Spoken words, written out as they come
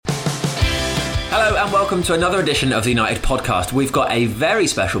Hello and welcome to another edition of the United Podcast. We've got a very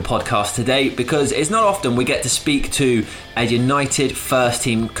special podcast today because it's not often we get to speak to a United first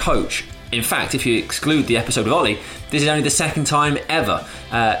team coach. In fact, if you exclude the episode with Ollie, this is only the second time ever.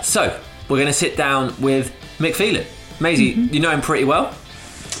 So we're going to sit down with Mick Phelan. Maisie, you know him pretty well?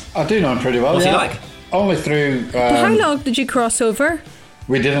 I do know him pretty well. What's he like? Only through... How long did you cross over?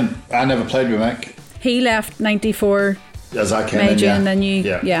 We didn't. I never played with Mick. He left 94 as I came Major, in, and then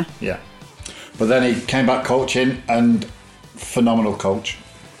you... Yeah. But then he came back coaching, and phenomenal coach.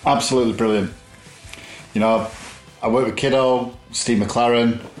 Absolutely brilliant. You know, I worked with Kiddo, Steve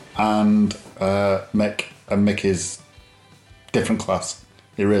McLaren, and Mick. And Mick is different class.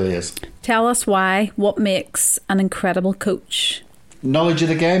 He really is. Tell us why. What makes an incredible coach? Knowledge of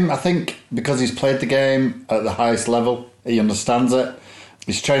the game, I think, because he's played the game at the highest level. He understands it.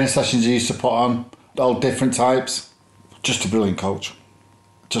 His training sessions he used to put on, all different types. Just a brilliant coach.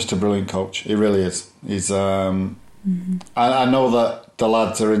 Just a brilliant coach. He really is. He's. I know that the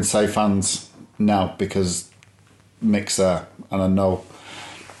lads are in safe hands now because Mick's there, and I know.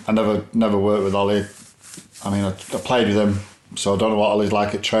 I never worked with Ollie. I mean, I played with him, so I don't know what Ollie's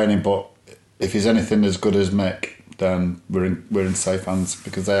like at training. But if he's anything as good as Mick, then we're in safe hands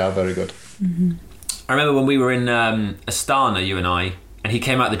because they are very good. Mm-hmm. I remember when we were in Astana, you and I, and he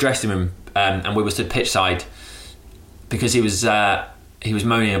came out of the dressing room, and we were stood pitch side because he was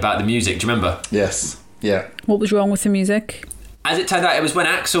moaning about the music. Do you remember? Yes. Yeah. What was wrong with the music? As it turned out, it was when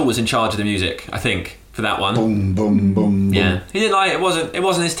Axel was in charge of the music, I think, for that one. Boom, boom, boom, Yeah. boom. He didn't like it. It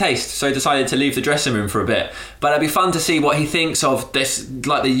wasn't his taste, so he decided to leave the dressing room for a bit. But it'd be fun to see what he thinks of this,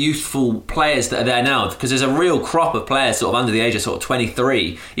 like the youthful players that are there now, because there's a real crop of players sort of under the age of sort of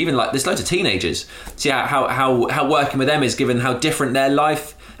 23. Even like there's loads of teenagers. See how working with them is, given how different their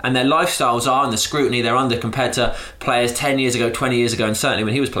life and their lifestyles are and the scrutiny they're under compared to players 10 years ago, 20 years ago, and certainly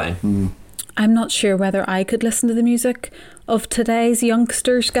when he was playing. I'm not sure whether I could listen to the music of today's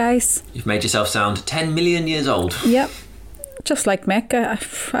youngsters, guys. You've made yourself sound 10 million years old. Yep. Just like Mick,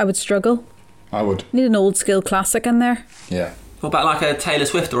 I would struggle. I would. Need an old school classic in there. Yeah. What about like a Taylor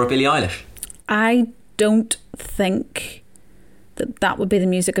Swift or a Billie Eilish? I don't think that would be the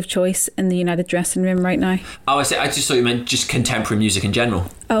music of choice in the United dressing room right now. Oh, I just thought you meant just contemporary music in general.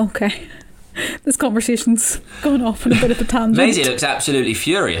 Oh, okay. This conversation's gone off on a bit of a tangent. Maisie looks absolutely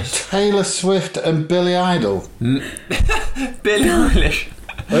furious. Taylor Swift and Billy Idol. Billie Eilish.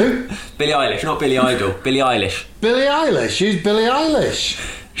 Who? Billie Eilish, not Billy Idol. Billie Eilish. Billie Eilish. Who's Billie Eilish?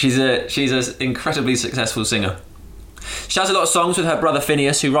 She's an incredibly successful singer. She has a lot of songs with her brother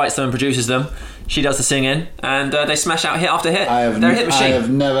Phineas, who writes them and produces them. She does the singing, and they smash out hit after hit. They're a hit machine. I have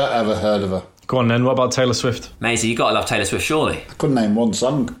never ever heard of her. Go on then, what about Taylor Swift? Maisie, you gotta love Taylor Swift, surely. I couldn't name one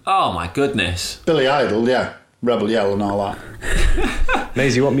song. Oh my goodness. Billy Idol, yeah. Rebel Yell and all that.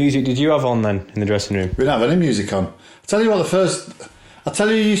 Maisie, what music did you have on then in the dressing room? We didn't have any music on. I tell you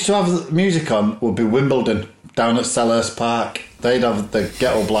who used to have music on would be Wimbledon, down at Selhurst Park. They'd have the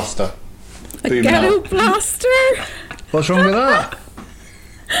Ghetto Blaster. A Ghetto Blaster? What's wrong with that?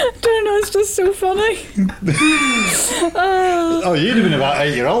 I don't know, it's just so funny. Oh, you'd have been about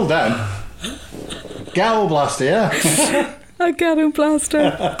 8-year-old then. Ghetto Blaster, yeah. A Ghetto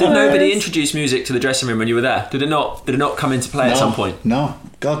Blaster. Did nobody introduce music to the dressing room when you were there? Did it not come into play at some point? No.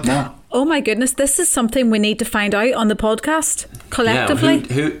 God, no. Oh my goodness, this is something we need to find out on the podcast collectively.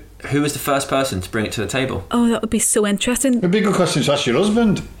 Yeah, who was the first person to bring it to the table? Oh, that would be so interesting. It'd be a good question to ask your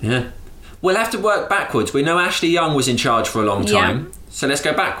husband. Yeah. We'll have to work backwards. We know Ashley Young was in charge for a long time. Yeah. So let's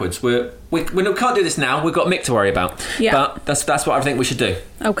go backwards. We can't do this now. We've got Mick to worry about. Yeah. But that's what I think we should do.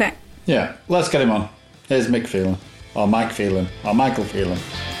 Okay. Yeah, let's get him on. Here's Mick Phelan. Or Mike Phelan. Or Michael Phelan.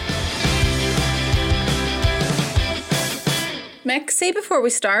 Mick, see, before we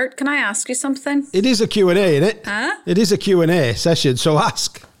start, can I ask you something? It is a Q&A, isn't it? Huh? It is a Q&A session, so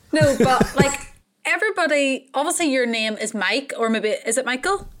ask. No, but like... Everybody, obviously your name is Mike, or maybe, is it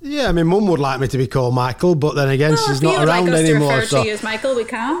Michael? Yeah, I mean, Mum would like me to be called Michael, but then again, she's not around anymore. If you would like us to refer so. to you as Michael, we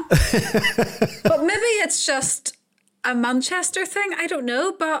can. But maybe it's just a Manchester thing, I don't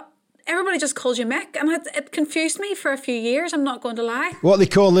know, but everybody just calls you Mick, and it confused me for a few years, I'm not going to lie. What are they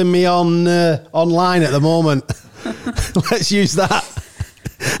calling me on online at the moment? Let's use that.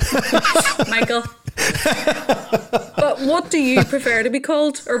 Michael. But what do you prefer to be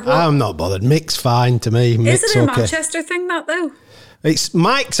called? Or what? I'm not bothered. Mick's fine to me. Mick's is it a okay. Manchester thing, that though?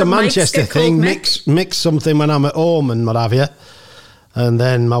 Mike's a Manchester thing. Mick's something when I'm at home and what have you. And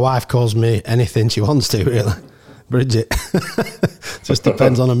then my wife calls me anything she wants to, really. Bridget. Just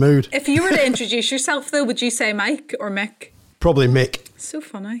depends on her mood. If you were to introduce yourself though, would you say Mike or Mick? Probably Mick. So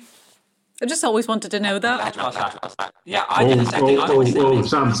funny. I just always wanted to know that. Yeah, I did the second.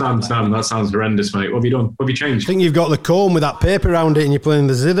 Sam, that sounds horrendous, mate. What have you done? What have you I changed? think you've got the comb with that paper around it and you're playing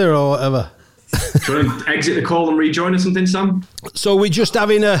the zither or whatever. Do you want to exit the call and rejoin or something, Sam? So we're just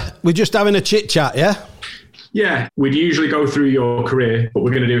having a chit chat, yeah? Yeah, we'd usually go through your career, but we're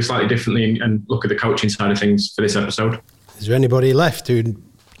going to do it slightly differently and look at the coaching side of things for this episode. Is there anybody left who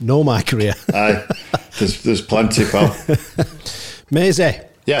know my career? Aye, there's plenty, pal. Maisie.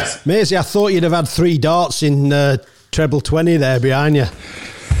 Yes. Maisie, I thought you'd have had 3 darts in treble 20 there behind you.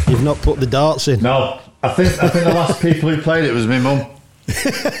 You've not put the darts in. No, I think the last people who played it was my mum.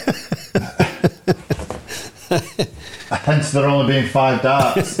 Hence there only being 5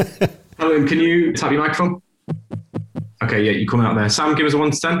 darts. Helen, can you tap your microphone? Okay, yeah, you're coming out there. Sam, give us a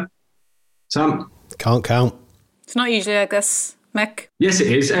 1 to 10. Sam? Can't count. It's not usually like this, Mick. Yes,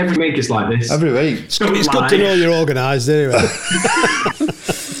 it is. Every week is like this. Every week. It's good to know you're organised anyway.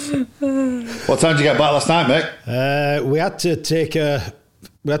 What time did you get back last night, Mick? We had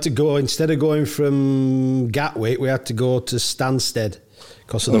to go, instead of going from Gatwick, we had to go to Stansted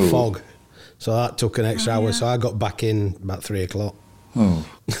because of the fog. So that took an extra hour. So I got back in about 3 o'clock. Oh.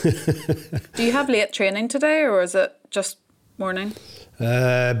 Do you have late training today, or is it just morning?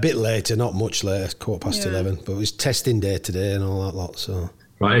 A bit later, not much later, 11:15. But it was testing day today and all that lot. So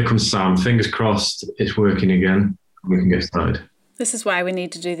Right, here comes Sam. Fingers crossed it's working again. We can get started. This is why we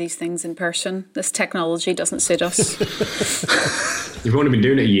need to do these things in person. This technology doesn't suit us. You've only been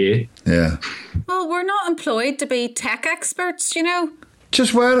doing it a year. Yeah. Well, we're not employed to be tech experts, you know.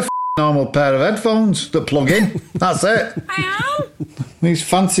 Just wear a normal pair of headphones that plug in. That's it. I am. These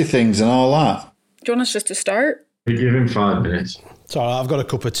fancy things and all that. Do you want us just to start? We give him 5 minutes. it's all right, I've got a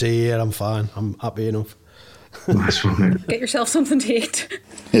cup of tea here, I'm fine. I'm happy enough. Nice one, mate. Get yourself something to eat.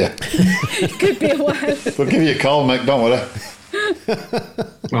 Yeah. It could be a while. We'll give you a call, Mick, don't worry.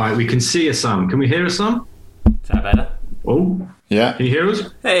 Right, we can see a Sam. Can we hear a Sam? Is that better? Oh, Yeah. can you hear us?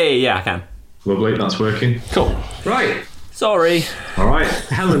 Hey, yeah, I can. Lovely, that's working. Cool. Right. Sorry. All right.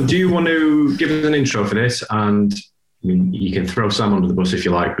 Helen, do you want to give us an intro for this? And I mean, you can throw Sam under the bus if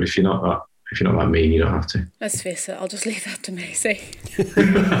you like, but if you're not that mean, you don't have to. Let's face it, I'll just leave that to Maisie.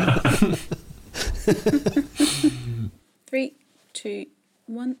 3, 2,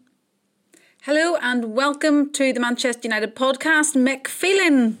 1. Hello and welcome to the Manchester United podcast. Mick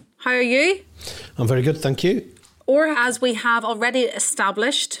Phelan, how are you? I'm very good, thank you. Or as we have already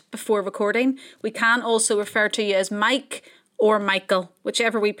established before recording, we can also refer to you as Mike or Michael,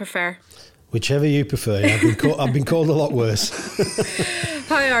 whichever we prefer. Whichever you prefer. Yeah, I've been called a lot worse.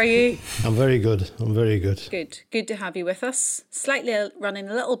 How are you? I'm very good. Good to have you with us. Slightly running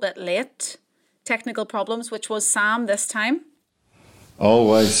a little bit late. Technical problems, which was Sam this time.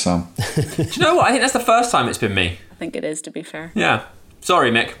 Always, Sam. Do you know what? I think that's the first time it's been me. I think it is, to be fair. Yeah.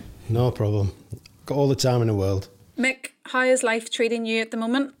 Sorry, Mick. No problem. Got all the time in the world. Mick, how is life treating you at the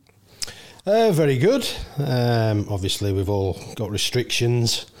moment? Very good. Obviously, we've all got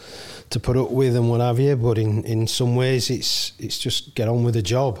restrictions to put up with and what have you, but in some ways it's just get on with the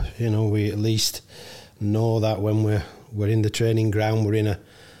job. You know, we at least know that when we're in the training ground, we're in a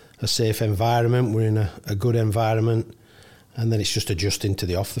safe environment, we're in a good environment, and then it's just adjusting to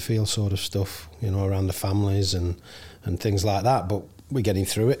the off the field sort of stuff, you know, around the families and things like that. But we're getting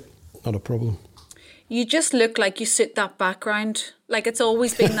through it, not a problem. You just look like you suit that background. Like it's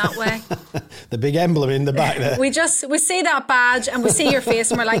always been that way. The big emblem in the back there. We see that badge and we see your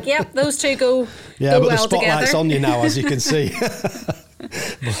face and we're like, yep, those two go yeah, but well the spotlight's together. on you now, as you can see.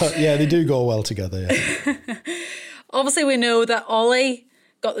 But yeah, they do go well together, yeah. Obviously, we know that Ollie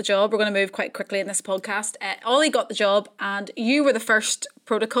got the job. We're going to move quite quickly in this podcast. Ollie got the job and you were the first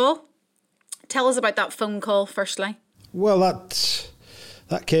protocol. Tell us about that phone call, firstly. Well,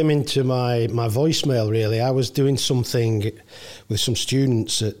 that came into my voicemail, really. I was doing something with some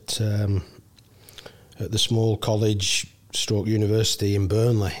students at the small college stroke university in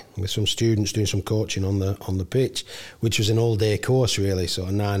Burnley, with some students doing some coaching on the pitch, which was an all-day course, really, sort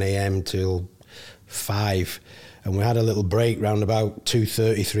of 9 a.m. till 5. And we had a little break round about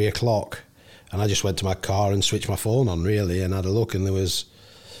 2:30, 3 o'clock. And I just went to my car and switched my phone on, really, and had a look, and there was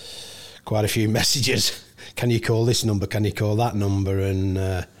quite a few messages. Can you call this number? Can you call that number? And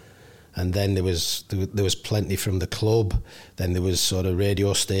then there was plenty from the club. Then there was sort of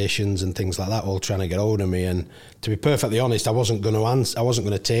radio stations and things like that, all trying to get hold of me. And to be perfectly honest, I wasn't going to answer. I wasn't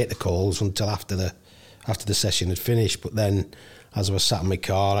going to take the calls until after the session had finished. But then, as I was sat in my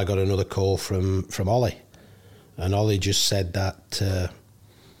car, I got another call from Ollie, and Ollie just said that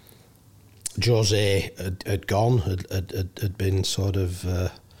Jose had been sort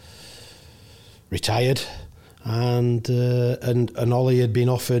of retired, and Ollie had been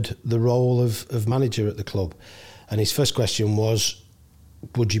offered the role of manager at the club, and his first question was,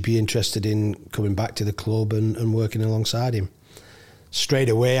 would you be interested in coming back to the club and working alongside him? Straight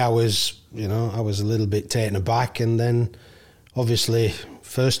away I was a little bit taken aback, and then obviously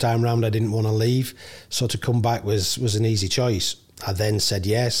first time round I didn't want to leave, so to come back was an easy choice. I then said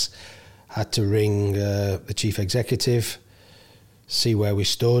yes, had to ring the chief executive, see where we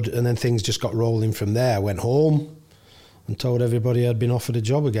stood, and then things just got rolling from there. I went home and told everybody I'd been offered a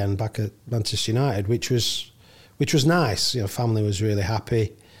job again back at Manchester United, which was nice. Family was really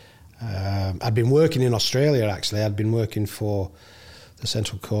happy. I'd been working in Australia, actually. I'd been working for the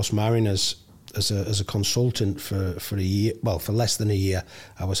Central Coast Mariners as a consultant for a year, well, for less than a year.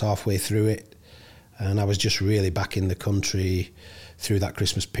 I was halfway through it, and I was just really back in the country through that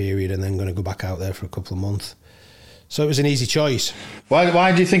Christmas period, and then going to go back out there for a couple of months. So it was an easy choice.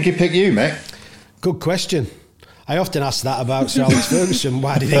 Why do you think he picked you, Mick? Good question. I often ask that about Sir Alex Ferguson.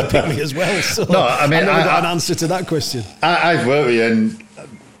 Why did he pick me as well? So no, I mean, I've never got an answer to that question. I've worked with you, and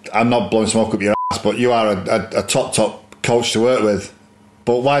I'm not blowing smoke up your ass, but you are a top coach to work with.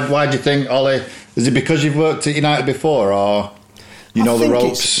 But why do you think, Ollie? Is it because you've worked at United before, or you know the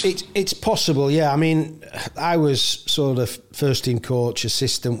ropes? It's possible, yeah. I mean, I was sort of first team coach,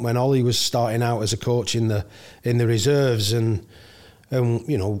 assistant when Ollie was starting out as a coach in the reserves, and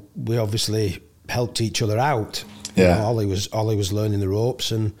we obviously helped each other out. Yeah. Ollie was learning the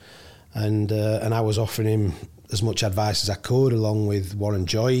ropes, and I was offering him as much advice as I could, along with Warren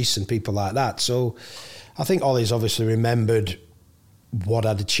Joyce and people like that. So I think Ollie's obviously remembered what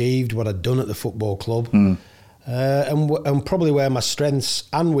I'd achieved, what I'd done at the football club, and probably where my strengths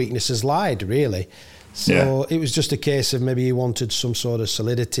and weaknesses lied, really. So It was just a case of maybe he wanted some sort of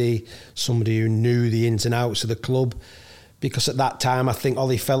solidity, somebody who knew the ins and outs of the club, because at that time I think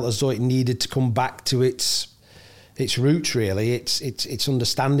Ollie felt as though it needed to come back to its roots, really. It's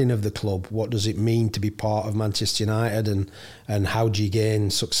understanding of the club. What does it mean to be part of Manchester United, and how do you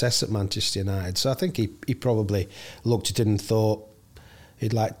gain success at Manchester United? So I think he probably looked at it and thought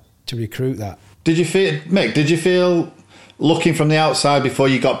he'd like to recruit that. Did you feel looking from the outside before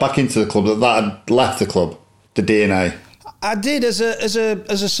you got back into the club that had left the club, the DNA? I did as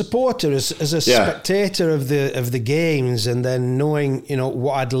a supporter, as a spectator of the games, and then knowing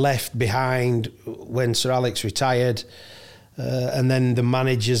what I'd left behind when Sir Alex retired, and then the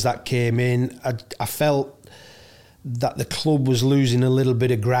managers that came in. I felt that the club was losing a little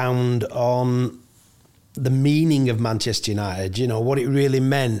bit of ground on the meaning of Manchester United, what it really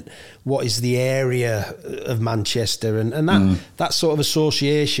meant, what is the area of Manchester, and that sort of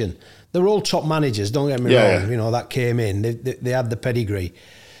association. They're all top managers, don't get me wrong, that came in, they had the pedigree.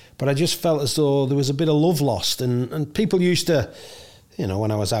 But I just felt as though there was a bit of love lost, and people used to,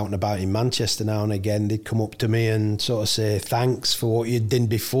 when I was out and about in Manchester now and again, they'd come up to me and sort of say thanks for what you'd done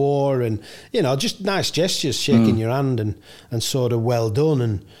before, and, just nice gestures, shaking your hand and sort of well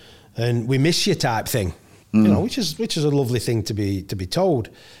done, and we miss you type thing, which is a lovely thing to be told.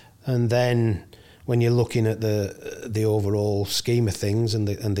 And then when you're looking at the overall scheme of things and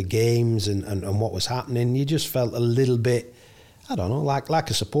the games and what was happening, you just felt a little bit, I don't know, like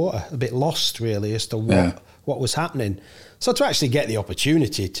a supporter, a bit lost really as to what was happening. So to actually get the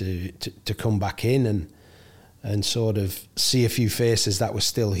opportunity to come back in and sort of see a few faces that were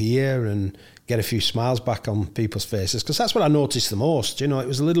still here and get a few smiles back on people's faces, because that's what I noticed the most. It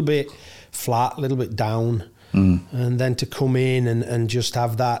was a little bit flat, a little bit down, and then to come in and just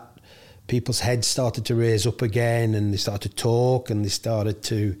have that, people's heads started to raise up again, and they started to talk, and they started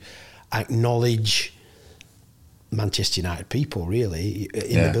to acknowledge Manchester United people really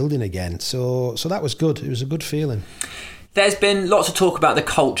in the building again. So that was good. It was a good feeling. There's been lots of talk about the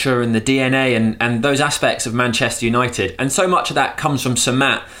culture and the DNA and those aspects of Manchester United, and so much of that comes from Sir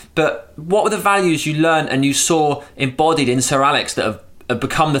Matt. But what were the values you learned and you saw embodied in Sir Alex that have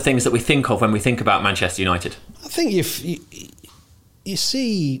become the things that we think of when we think about Manchester United? I think you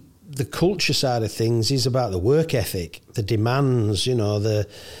see the culture side of things is about the work ethic, the demands,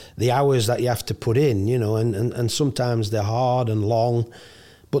 the hours that you have to put in, and sometimes they're hard and long,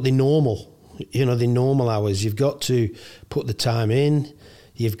 but they're normal. The normal hours. You've got to put the time in.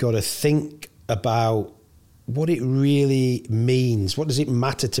 You've got to think about what it really means. What does it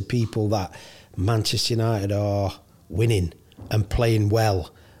matter to people that Manchester United are winning and playing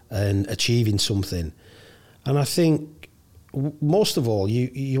well and achieving something? And I think most of all,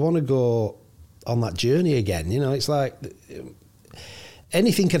 you want to go on that journey again. It's like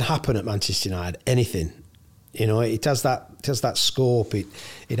anything can happen at Manchester United. Anything. It has that scope.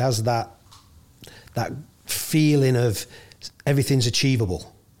 It has that feeling of everything's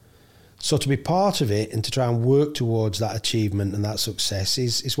achievable. So to be part of it and to try and work towards that achievement and that success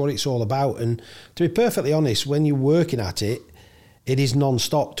is what it's all about. And to be perfectly honest, when you're working at it, it is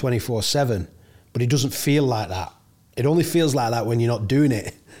non-stop 24/7, but it doesn't feel like that. It only feels like that when you're not doing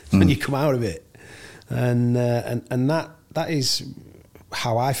it, when you come out of it. And that is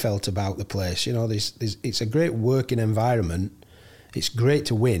how I felt about the place. You know, it's a great working environment. It's great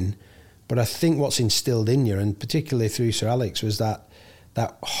to win, but I think what's instilled in you, and particularly through Sir Alex, was that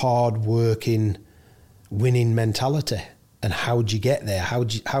hard-working, winning mentality. And how do you get there?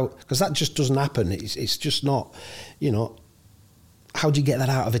 Because that just doesn't happen. It's just not, you know. How do you get that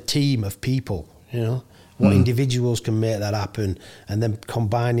out of a team of people? You know, what individuals can make that happen, and then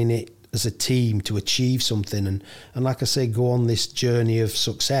combining it as a team to achieve something, and like I say, go on this journey of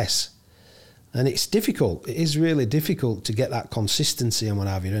success. And it's difficult. It is really difficult to get that consistency and what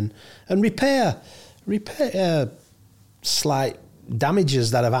have you, and repair slight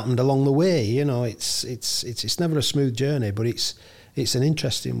damages that have happened along the way. You know, it's never a smooth journey, but it's an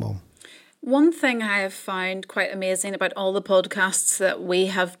interesting one. One thing I have found quite amazing about all the podcasts that we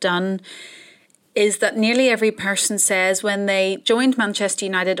have done is that nearly every person says when they joined Manchester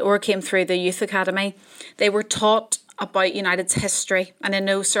United or came through the youth academy, they were taught about United's history. And I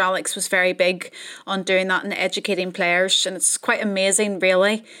know Sir Alex was very big on doing that and educating players, and it's quite amazing,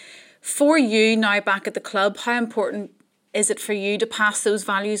 really. For you now back at the club, how important is it for you to pass those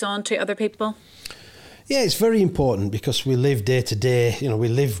values on to other people? Yeah, it's very important because we live day to day. You know, we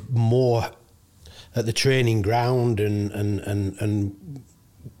live more at the training ground and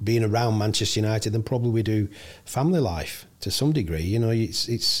being around Manchester United than probably we do family life to some degree. You know,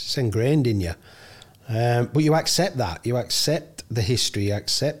 it's ingrained in you. But you accept that. You accept the history. You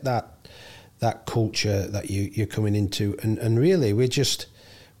accept that culture that you're coming into. And really, we're just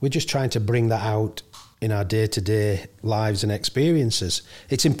trying to bring that out in our day-to-day lives and experiences.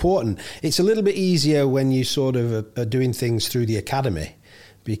 It's important. It's a little bit easier when you sort of are doing things through the academy,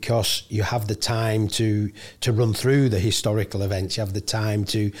 because you have the time to run through the historical events. You have the time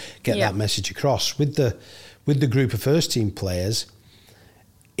to get that message across. With the group of first team players,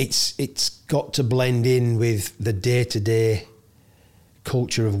 it's got to blend in with the day-to-day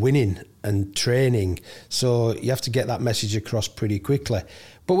culture of winning and training. So you have to get that message across pretty quickly.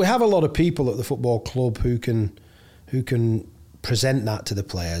 But we have a lot of people at the football club who can present that to the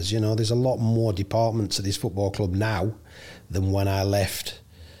players. You know, there's a lot more departments at this football club now than when I left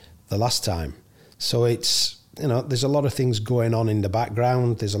the last time. So it's, you know, there's a lot of things going on in the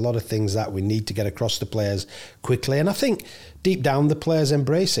background. There's a lot of things that we need to get across to players quickly. And I think deep down the players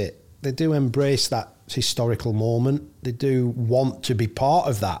embrace it. They do embrace that historical moment. They do want to be part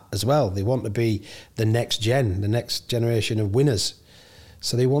of that as well. They want to be the next generation of winners.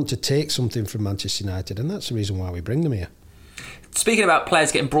 So they want to take something from Manchester United, and that's the reason why we bring them here. Speaking about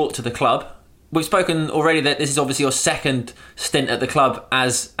players getting brought to the club, we've spoken already that this is obviously your second stint at the club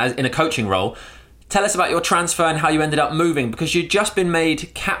as in a coaching role. Tell us about your transfer and how you ended up moving, because you'd just been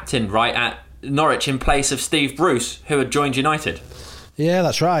made captain, right, at Norwich in place of Steve Bruce, who had joined United. Yeah,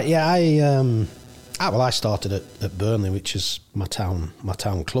 that's right. Yeah, I started at Burnley, which is my town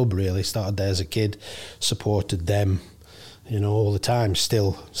club, really. Started there as a kid, supported them, you know, all the time.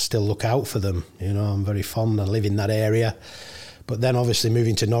 Still look out for them. You know, I'm very fond. I live in that area. But then obviously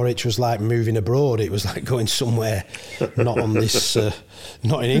moving to Norwich was like moving abroad. It was like going somewhere not on this,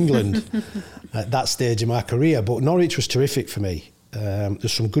 not in England at that stage of my career. But Norwich was terrific for me.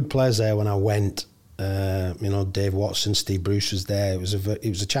 There's some good players there when I went. You know, Dave Watson, Steve Bruce was there. It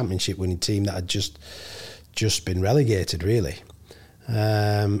was a championship winning team that had just been relegated, really.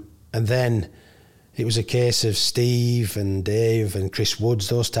 And then it was a case of Steve and Dave and Chris Woods,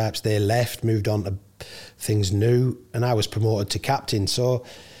 those types. They left, moved on to things new, and I was promoted to captain. So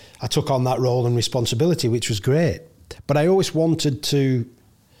I took on that role and responsibility, which was great. But I always wanted to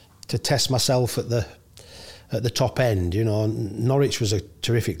test myself at the top end. You know, Norwich was a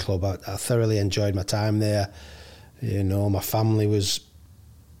terrific club. I thoroughly enjoyed my time there. You know, my family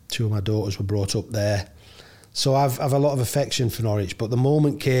two of my daughters were brought up there. So I've a lot of affection for Norwich. But the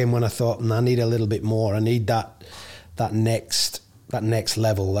moment came when I thought, I need a little bit more. I need that next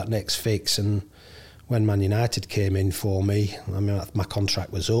level, that next fix. And when Man United came in for me, I mean, my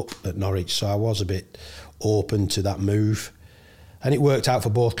contract was up at Norwich, so I was a bit open to that move. And it worked out for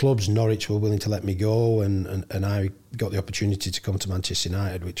both clubs. Norwich were willing to let me go, and I got the opportunity to come to Manchester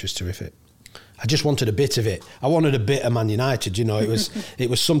United, which was terrific. I just wanted a bit of it. I wanted a bit of Man United, you know. It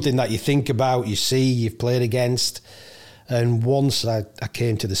was something that you think about, you see, you've played against. And once I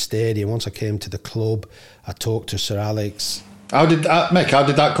came to the stadium, once I came to the club, I talked to Sir Alex. Mick, how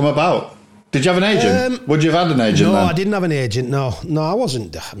did that come about? Did you have an agent? Would you have had an agent? No, then? I didn't have an agent. No, I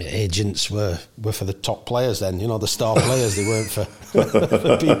wasn't. I mean, agents were for the top players then. You know, the star players. They weren't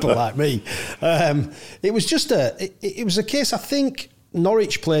for people like me. It was just it was a case. I think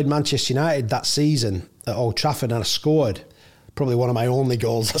Norwich played Manchester United that season at Old Trafford, and I scored. Probably one of my only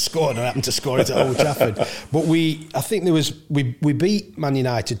goals I scored. I happened to score it at Old Trafford. But we beat Man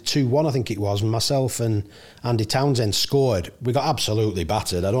United 2-1, I think it was. Myself and Andy Townsend scored. We got absolutely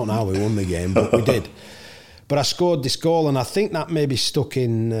battered. I don't know how we won the game, but we did. But I scored this goal, and I think that maybe stuck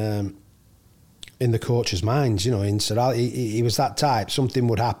in the coach's minds. You know, in Sir Ali, he was that type. Something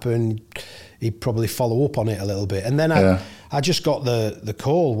would happen, he'd probably follow up on it a little bit. And then I just got the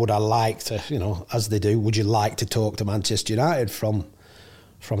call, would I like to, you know, as they do, would you like to talk to Manchester United from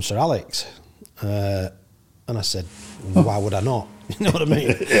Sir Alex? And I said, why would I not? You know what I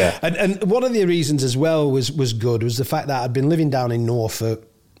mean? Yeah. And one of the reasons as well was the fact that I'd been living down in Norfolk.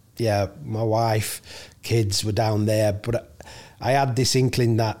 Yeah, my wife, kids were down there, but I had this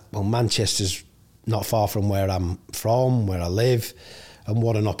inkling that, well, Manchester's not far from where I'm from, where I live, and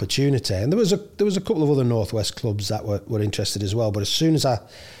what an opportunity. And there was a couple of other Northwest clubs that were interested as well. But as soon as I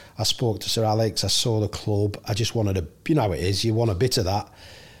spoke to Sir Alex, I saw the club, I just wanted you know how it is, you want a bit of that.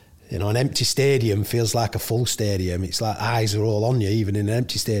 You know, an empty stadium feels like a full stadium. It's like eyes are all on you, even in an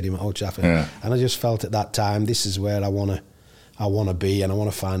empty stadium at Old Trafford. Yeah. And I just felt at that time, this is where I want to be, and I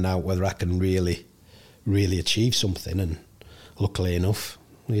want to find out whether I can really, really achieve something. And luckily enough,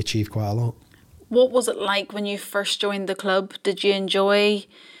 we achieved quite a lot. What was it like when you first joined the club? Did you enjoy,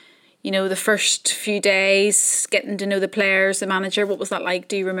 you know, the first few days, getting to know the players, the manager? What was that like?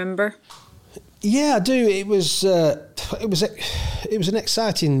 Do you remember? Yeah, I do. It was an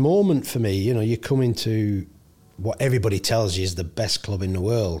exciting moment for me. You know, you come into what everybody tells you is the best club in the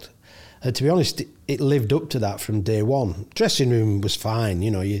world. And to be honest, it lived up to that from day one. Dressing room was fine. You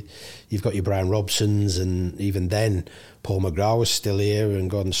know, you've got your Brian Robsons, and even then, Paul McGrath was still here,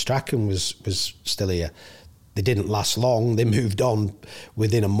 and Gordon Strachan was still here. They didn't last long. They moved on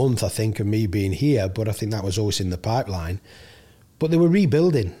within a month, I think, of me being here. But I think that was always in the pipeline. But they were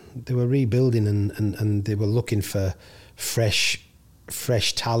rebuilding. And they were looking for fresh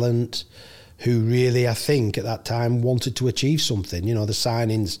talent who really, I think, at that time wanted to achieve something. You know, the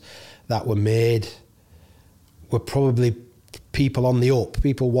signings that were made were probably people on the up.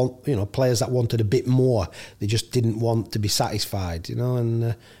 People players that wanted a bit more. They just didn't want to be satisfied, you know,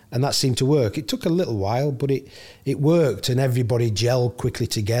 and that seemed to work. It took a little while, but it worked, and everybody gelled quickly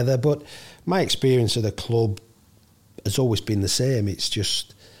together. But my experience of the club has always been the same. It's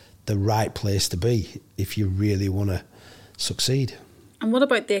just the right place to be if you really want to succeed. And what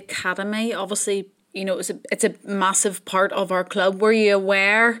about the academy? Obviously, you know, it's a massive part of our club. Were you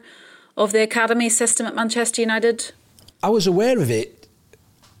aware of the academy system at Manchester United? I was aware of it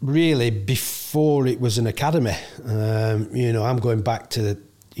really before it was an academy. You know, I'm going back to,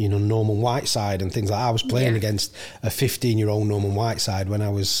 you know, Norman Whiteside and things like that. I was playing against a 15-year-old Norman Whiteside when I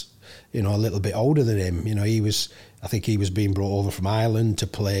was, you know, a little bit older than him. You know, I think he was being brought over from Ireland to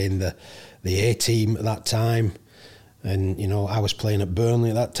play in the A team at that time. And, you know, I was playing at Burnley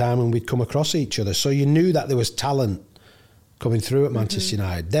at that time, and we'd come across each other. So you knew that there was talent coming through at Manchester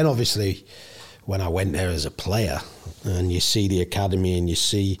United. Then obviously when I went there as a player, and you see the academy, and you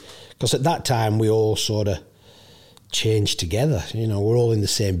see, because at that time we all sort of changed together, you know, we're all in the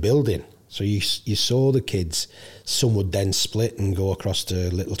same building. So you saw the kids, some would then split and go across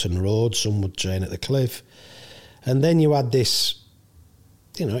to Littleton Road, some would train at the Cliff. And then you had this,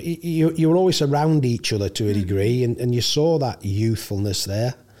 you know, you were always around each other to a degree, and you saw that youthfulness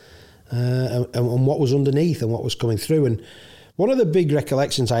there, and what was underneath and what was coming through. And one of the big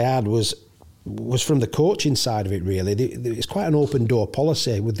recollections I had was from the coaching side of it, really. It's quite an open door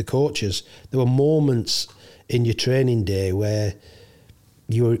policy with the coaches. There were moments in your training day where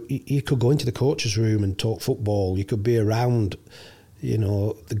you could go into the coach's room and talk football. You could be around, you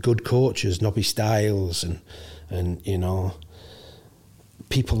know, the good coaches, Nobby Stiles and you know,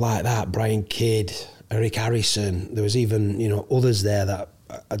 people like that, Brian Kidd, Eric Harrison. There was even, you know, others there that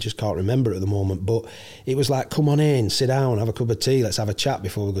I just can't remember at the moment, but it was like, come on in, sit down, have a cup of tea, let's have a chat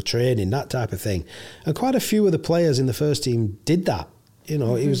before we go training, that type of thing. And quite a few of the players in the first team did that. You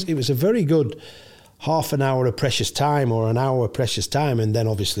know, it was a very good half an hour of precious time or an hour of precious time, and then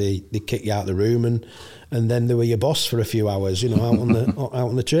obviously they kick you out of the room, and then they were your boss for a few hours, you know, out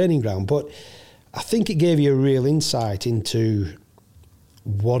on the training ground. But I think it gave you a real insight into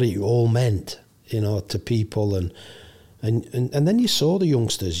what it all meant, you know, to people, and then you saw the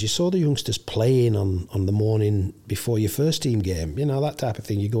youngsters playing on the morning before your first team game, you know, that type of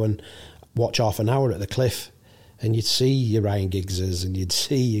thing. You go and watch half an hour at the Cliff, And you'd see your Ryan Giggses and you'd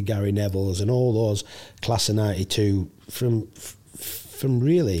see your Gary Nevilles and all those class of 92 from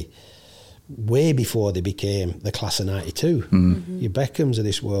really way before they became the class of 92. Your Beckhams of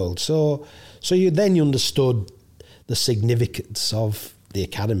this world. So you understood the significance of the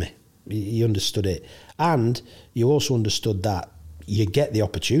academy. You understood it. And you also understood that you get the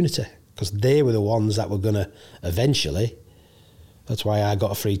opportunity because they were the ones that were going to eventually. That's why I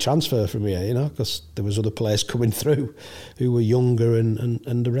got a free transfer from here, you know, because there was other players coming through who were younger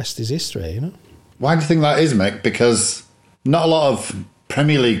and the rest is history, you know. Why do you think that is, Mick? Because not a lot of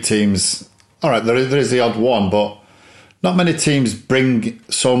Premier League teams, all right, there is the odd one, but not many teams bring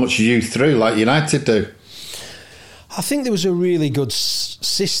so much youth through like United do. I think there was a really good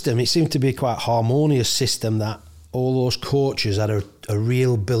system. It seemed to be quite a harmonious system that all those coaches had a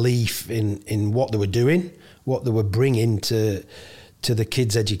real belief in what they were doing, what they were bringing to the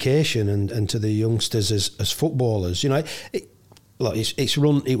kids' education and to the youngsters as footballers. You know, it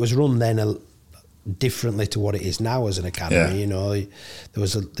was run then differently to what it is now as an academy. You know,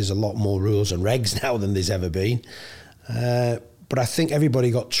 there's a lot more rules and regs now than there's ever been. But I think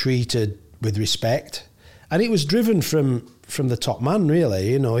everybody got treated with respect, and it was driven from the top man.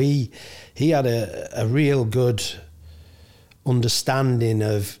 Really, you know, he had a real good understanding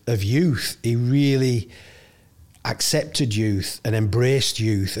of youth. He really accepted youth and embraced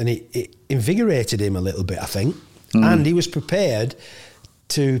youth, and it invigorated him a little bit, I think. And he was prepared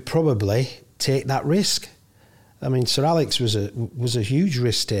to probably take that risk. I mean, Sir Alex was a huge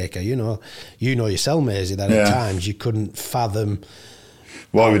risk taker. You know yourself, Maisie, that at times you couldn't fathom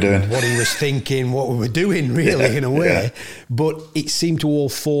what are we doing, what he was thinking, what we were doing, really, in a way. Yeah. But it seemed to all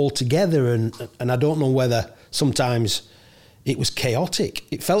fall together, and I don't know whether sometimes it was chaotic.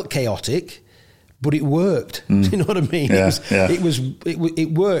 It felt chaotic, but it worked. You know what I mean? Yeah,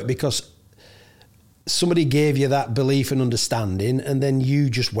 it worked because somebody gave you that belief and understanding, and then you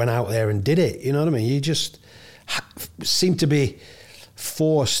just went out there and did it. You know what I mean? You just seemed to be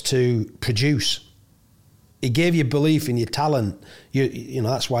forced to produce. It gave you belief in your talent. You know,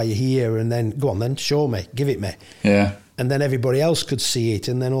 that's why you're here. And then, go on then, show me, give it me. Yeah. And then everybody else could see it.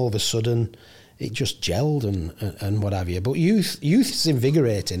 And then all of a sudden, it just gelled and what have you. But youth is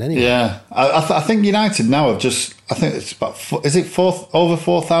invigorating anyway. Yeah. I think United now have just, I think it's about, over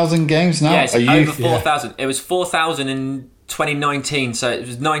 4,000 games now? Yeah, it's over 4,000. Yeah. It was 4,000 in 2019, so it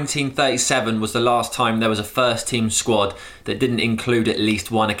was 1937 was the last time there was a first team squad that didn't include at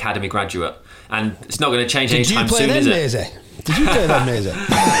least one academy graduate. And it's not going to change anytime soon, is it? Did you play them, Maisie?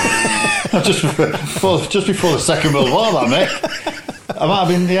 just before the Second World War, that, mate. I might have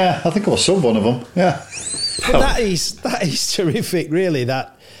been, I think I was sub one of them, yeah. But that is terrific, really.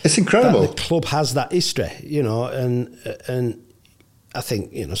 That it's incredible. That the club has that history, you know, and I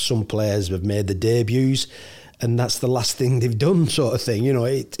think, you know, some players have made the debuts, and that's the last thing they've done, sort of thing. You know,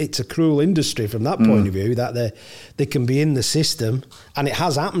 it's a cruel industry from that point of view, that they can be in the system, and it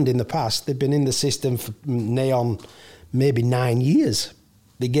has happened in the past. They've been in the system for near maybe 9 years.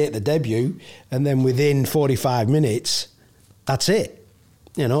 They get the debut, and then within 45 minutes, that's it.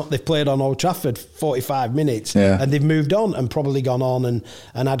 You know, they've played on Old Trafford 45 minutes, and they've moved on and probably gone on and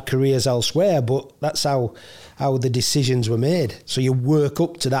had careers elsewhere. But that's how the decisions were made. So you work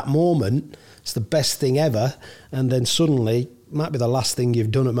up to that moment. It's the best thing ever, and then suddenly it might be the last thing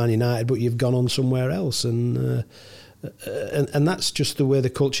you've done at Man United, but you've gone on somewhere else, and that's just the way the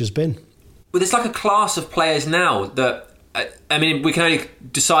culture's been. Well, there's like a class of players now that, I mean, we can only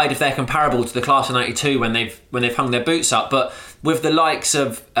decide if they're comparable to the class of '92 when they've hung their boots up, but with the likes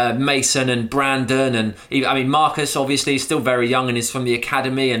of Mason and Brandon, and I mean Marcus obviously is still very young and is from the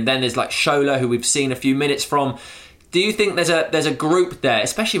academy, and then there's like Shola, who we've seen a few minutes from. Do you think there's a group there,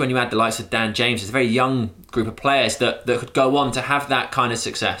 especially when you add the likes of Dan James, it's a very young group of players that could go on to have that kind of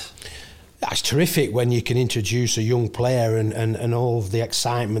success? That's terrific when you can introduce a young player and all of the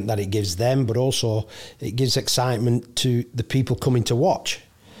excitement that it gives them, but also it gives excitement to the people coming to watch.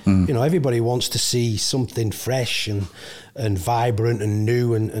 You know, everybody wants to see something fresh and vibrant and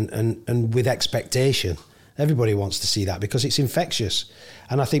new and with expectation. Everybody wants to see that because it's infectious.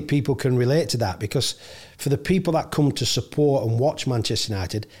 And I think people can relate to that, because for the people that come to support and watch Manchester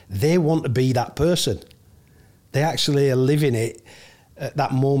United, they want to be that person. They actually are living it at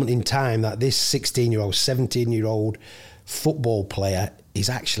that moment in time, that this 16-year-old, 17-year-old football player is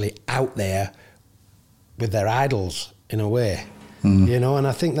actually out there with their idols in a way. You know, and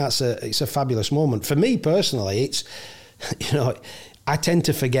I think it's a fabulous moment. For me personally, it's, you know, I tend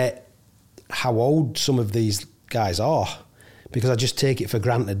to forget how old some of these guys are, because I just take it for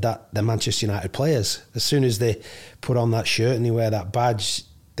granted that they're Manchester United players. As soon as they put on that shirt and they wear that badge,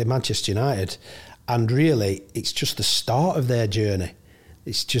 they're Manchester United. And really, it's just the start of their journey.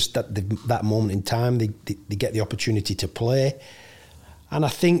 It's just that moment in time, they get the opportunity to play. And I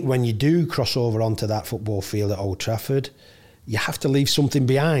think when you do cross over onto that football field at Old Trafford, you have to leave something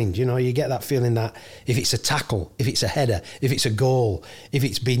behind. You know, you get that feeling that if it's a tackle, if it's a header, if it's a goal, if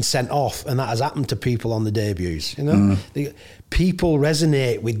it's been sent off, and that has happened to people on the debuts, you know, people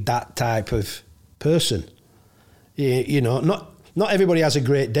resonate with that type of person. You know, not everybody has a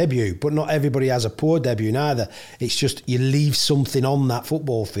great debut, but not everybody has a poor debut neither. It's just you leave something on that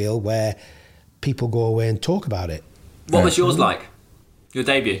football field where people go away and talk about it. What was yours like? Your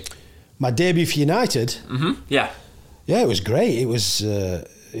debut? My debut for United? Yeah. Yeah, it was great. It was, you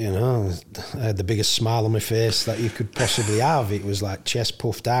know, I had the biggest smile on my face that you could possibly have. It was like chest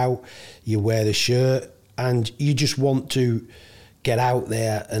puffed out, you wear the shirt, and you just want to get out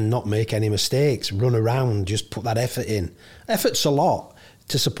there and not make any mistakes, run around, just put that effort in. Effort's a lot.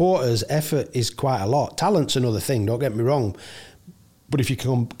 To supporters, effort is quite a lot. Talent's another thing, don't get me wrong. But if you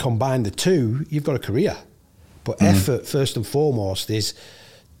can combine the two, you've got a career. But effort, first and foremost, is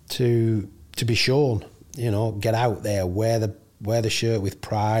to be shown. You know, get out there, wear the shirt with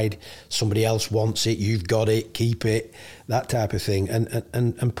pride. Somebody else wants it, you've got it, keep it, that type of thing,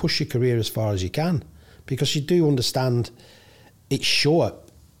 and push your career as far as you can, because you do understand it's short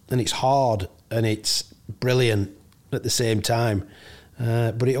and it's hard and it's brilliant at the same time,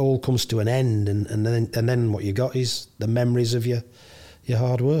 but it all comes to an end, and then what you got is the memories of your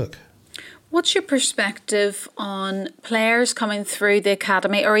hard work. What's your perspective on players coming through the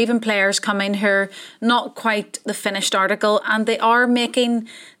academy, or even players coming who are not quite the finished article, and they are making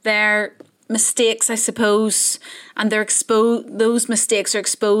their mistakes, I suppose, and those mistakes are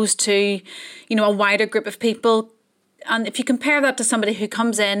exposed to, you know, a wider group of people? And if you compare that to somebody who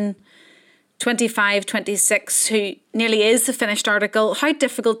comes in 25, 26, who nearly is the finished article, how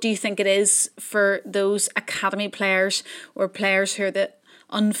difficult do you think it is for those academy players or players who are the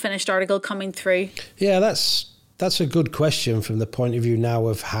unfinished article coming through? Yeah, that's a good question from the point of view now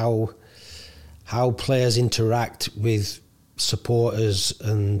of how players interact with supporters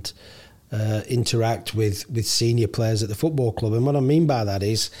and interact with senior players at the football club. And what I mean by that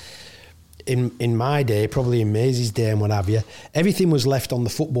is, in my day, probably in Maisie's day and what have you, everything was left on the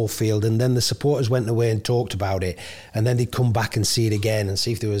football field, and then the supporters went away and talked about it, and then they'd come back and see it again and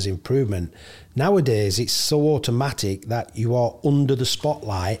see if there was improvement. Nowadays, it's so automatic that you are under the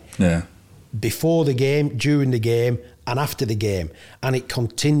spotlight before the game, during the game, and after the game, and it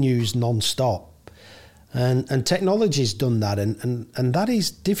continues non-stop. And technology's done that, and that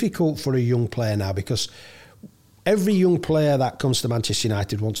is difficult for a young player now, because every young player that comes to Manchester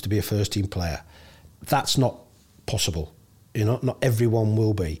United wants to be a first-team player. That's not possible. You know, not everyone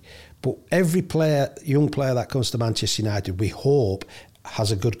will be. But every young player that comes to Manchester United, we hope,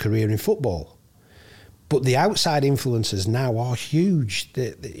 has a good career in football. But the outside influences now are huge,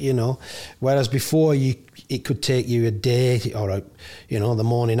 you know. Whereas before, it could take you a day or the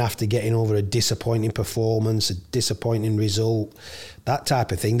morning after getting over a disappointing performance, a disappointing result, that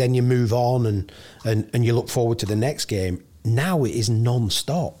type of thing. Then you move on and you look forward to the next game. Now it is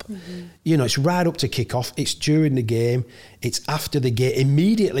non-stop. Mm-hmm. You know, it's right up to kick-off. It's during the game. It's after the game,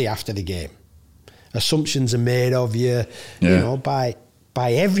 immediately after the game. Assumptions are made of you, you know, by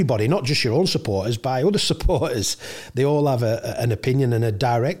everybody, not just your own supporters, by other supporters. They all have an opinion, and a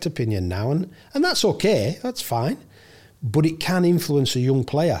direct opinion now, and that's okay, that's fine. But it can influence a young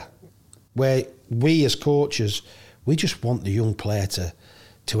player, where we as coaches, we just want the young player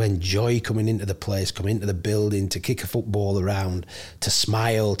to enjoy coming into the place, coming into the building, to kick a football around, to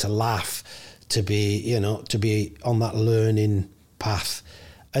smile, to laugh, to be on that learning path,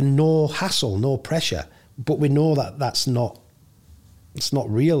 and no hassle, no pressure. But we know that it's not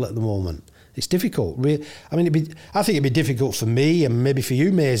real at the moment. It's difficult. I mean, I think it'd be difficult for me and maybe for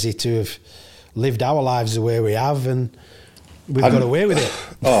you, Maisie, to have lived our lives the way we have, and we've got away with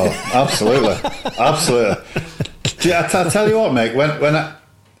it. Oh, absolutely, absolutely. I tell you what, mate.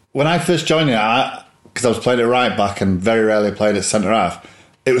 When I first joined it, because I was playing at right back and very rarely played at centre half,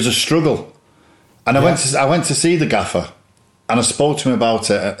 it was a struggle. And I went to see the gaffer, and I spoke to him about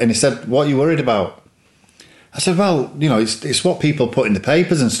it, and he said, "What are you worried about?" I said, well, you know, it's what people put in the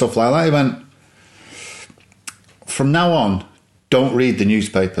papers and stuff like that. He went, from now on, don't read the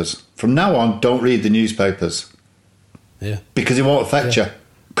newspapers. From now on, don't read the newspapers. Yeah. Because it won't affect you.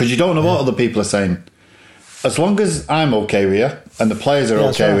 Because you don't know what other people are saying. As long as I'm okay with you and the players are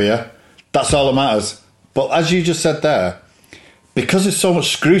okay with you, that's all that matters. But as you just said there, because there's so much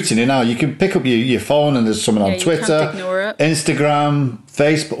scrutiny now, you can pick up your phone and there's someone on Twitter, Instagram,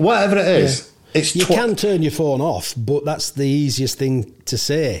 Facebook, whatever it is. You can turn your phone off, but that's the easiest thing to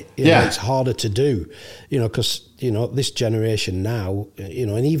say. You know, it's harder to do, because, this generation now,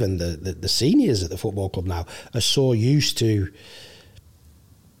 and even the seniors at the football club now are so used to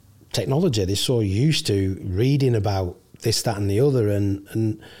technology. They're so used to reading about this, that and the other,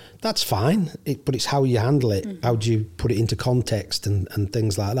 and that's fine. But it's how you handle it. How do you put it into context and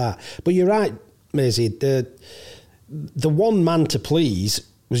things like that? But you're right, Maisie, the one man to please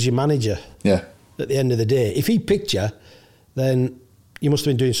was your manager. Yeah. At the end of the day, if he picked you, then you must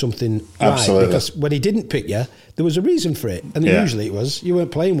have been doing something Absolutely. right. Because when he didn't pick you, there was a reason for it, and usually it was you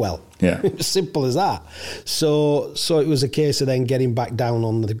weren't playing well. Yeah. It was simple as that. So it was a case of then getting back down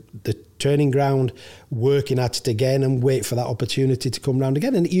on the training ground, working at it again, and wait for that opportunity to come round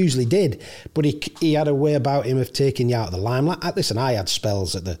again. And it usually did. But he had a way about him of taking you out of the limelight. Listen, I had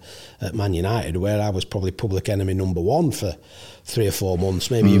spells at Man United where I was probably public enemy number one for 3 or 4 months,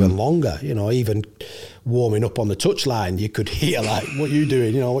 maybe even longer. Even warming up on the touchline, you could hear like, "What are you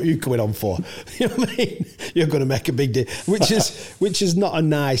doing? What are you coming on for?" You know what I mean? You're going to make a big deal, which is not a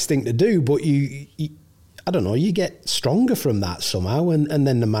nice thing to do. But you I don't know, you get stronger from that somehow, and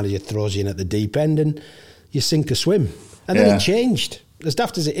then the manager throws you in at the deep end and you sink or swim. And then it changed. As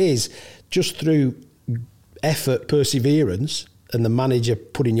daft as it is, just through effort, perseverance, and the manager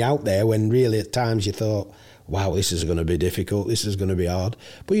putting you out there when really at times you thought, wow, this is going to be difficult, this is going to be hard.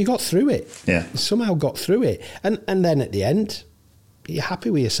 But you got through it. Yeah. You somehow got through it. And then at the end, you're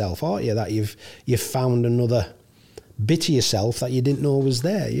happy with yourself, aren't you, that you've found another bit of yourself that you didn't know was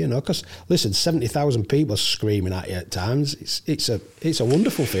there, because listen, 70,000 people screaming at you at times. It's a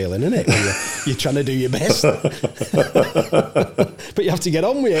wonderful feeling, isn't it, when you're trying to do your best. But you have to get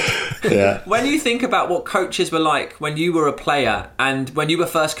on with it. Yeah. When you think about what coaches were like when you were a player and when you were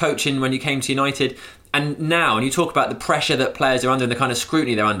first coaching when you came to United, and now, and you talk about the pressure that players are under and the kind of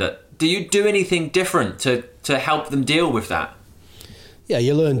scrutiny they're under, do you do anything different to help them deal with that? Yeah,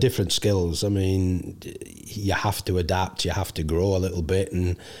 you learn different skills. I mean, you have to adapt, you have to grow a little bit,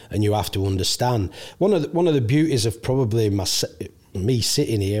 and you have to understand. One of the beauties of probably me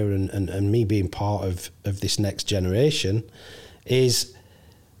sitting here and me being part of this next generation is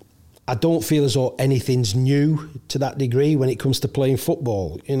I don't feel as though anything's new to that degree when it comes to playing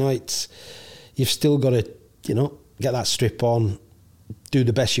football. You've still got to, get that strip on, do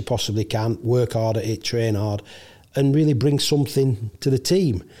the best you possibly can, work hard at it, train hard, and really bring something to the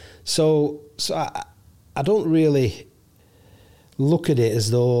team. So I don't really look at it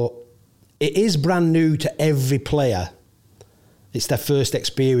as though it is brand new to every player. It's their first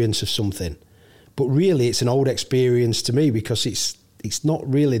experience of something. But really it's an old experience to me because it's not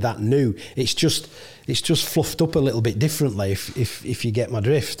really that new. It's just fluffed up a little bit differently if you get my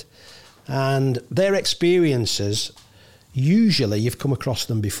drift. And their experiences, usually you've come across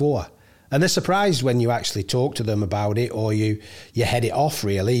them before. And they're surprised when you actually talk to them about it, or you head it off.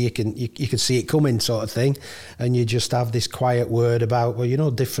 Really, you can see it coming, sort of thing, and you just have this quiet word about, well, you're no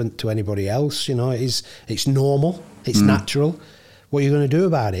different to anybody else. It's normal, it's natural. What are you going to do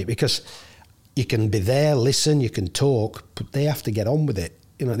about it? Because you can be there, listen, you can talk, but they have to get on with it.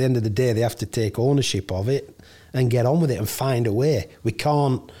 At the end of the day, they have to take ownership of it and get on with it and find a way. We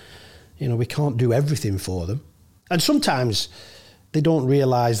can't do everything for them, and sometimes they don't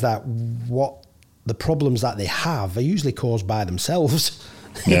realise that what the problems that they have are usually caused by themselves.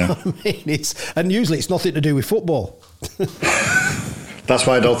 You know what I mean? And usually it's nothing to do with football. That's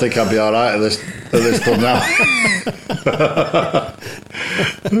why I don't think I'll be all right at this club now.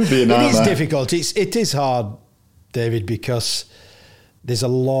 It is difficult. It is hard, David, because there's a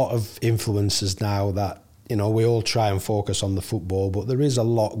lot of influences now that, we all try and focus on the football, but there is a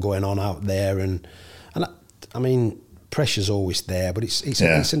lot going on out there, and I mean, pressure's always there, but it's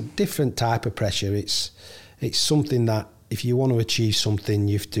a different type of pressure. It's something that if you want to achieve something,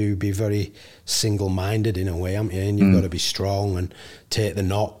 you have to be very single-minded in a way, haven't you? And you've got to be strong and take the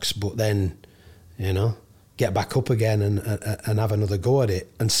knocks, but then, get back up again and have another go at it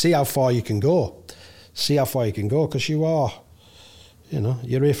and see how far you can go. See how far you can go, because you are,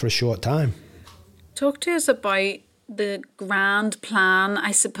 you're here for a short time. Talk to us about the grand plan,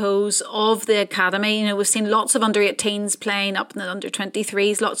 I suppose, of the academy. We've seen lots of under-18s playing up in the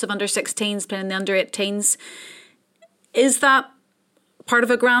under-23s, lots of under-16s playing in the under-18s. Is that part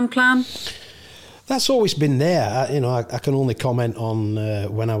of a grand plan? That's always been there. I can only comment on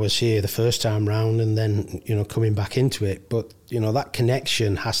when I was here the first time round and then, coming back into it. But, that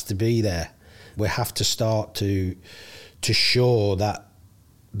connection has to be there. We have to start to show that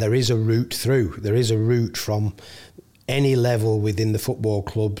there is a route through. There is a route from any level within the football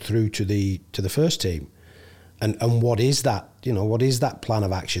club through to the first team. And what is that? What is that plan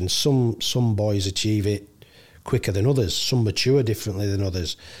of action? Some boys achieve it quicker than others. Some mature differently than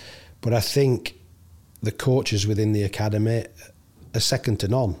others. But I think the coaches within the academy are second to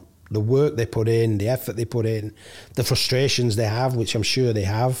none. The work they put in, the effort they put in, the frustrations they have, which I'm sure they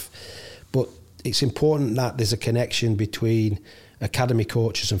have. But it's important that there's a connection between academy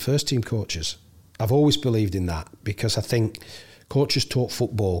coaches and first team coaches. I've always believed in that, because I think coaches talk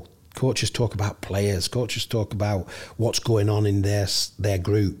football, coaches talk about players, coaches talk about what's going on in their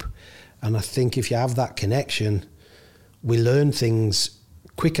group. And I think if you have that connection, we learn things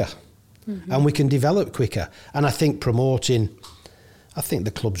quicker and we can develop quicker. And I think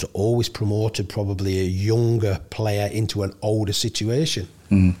the clubs always promoted probably a younger player into an older situation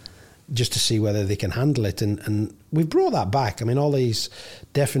just to see whether they can handle it. And we've brought that back. I mean, Ollie's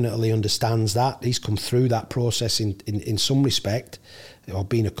definitely understands that. He's come through that process in some respect, or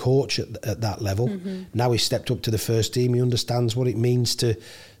being a coach at that level. Now he's stepped up to the first team. He understands what it means to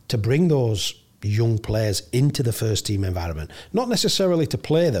bring those young players into the first team environment. Not necessarily to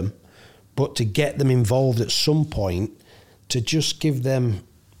play them, but to get them involved at some point, to just give them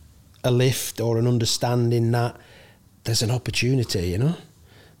a lift or an understanding that there's an opportunity,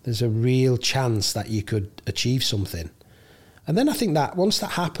 There's a real chance that you could achieve something. And then I think that once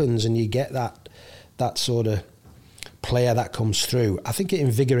that happens and you get that sort of player that comes through, I think it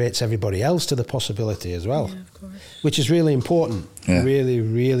invigorates everybody else to the possibility as well. Yeah, of course. Which is really important. Yeah. Really,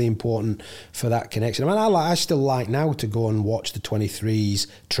 really important for that connection. I mean, I still like now to go and watch the 23s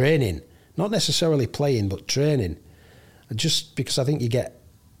training. Not necessarily playing, but training. Just because I think you get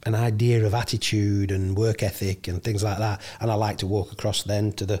an idea of attitude and work ethic and things like that. And I like to walk across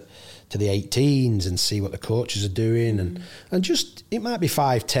then to the 18s and see what the coaches are doing. And just, it might be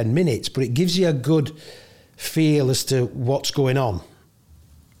 5-10 minutes, but it gives you a good feel as to what's going on,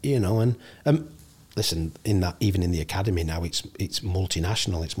 and listen, even in the academy now, it's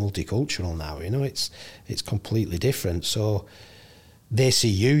multinational, it's multicultural now, it's completely different. So they see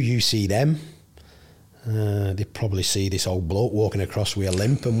you see them. They probably see this old bloke walking across with a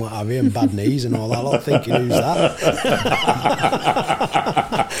limp and what have you, and bad knees and all that lot, thinking, who's that?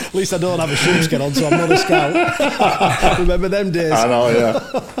 At least I don't have a sheepskin on, so I'm not a scout. Remember them days? I know, yeah.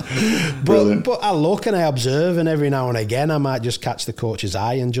 But I look and I observe, and every now and again I might just catch the coach's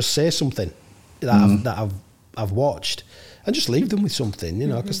eye and just say something that I've watched, and just leave them with something,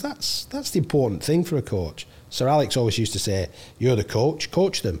 because that's the important thing for a coach. Sir Alex always used to say, you're the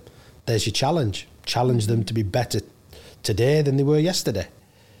coach them. There's your challenge. Challenge them to be better today than they were yesterday.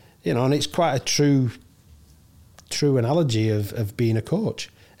 And it's quite a true analogy of being a coach.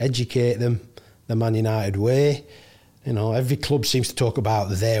 Educate them the Man United way. Every club seems to talk about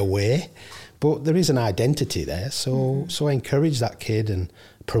their way, but there is an identity there. So encourage that kid and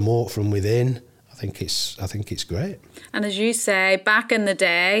promote from within. I think it's great. And as you say, back in the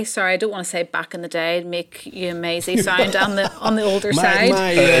day, sorry, I don't want to say back in the day, it'd make you and Maisie sound on the older side.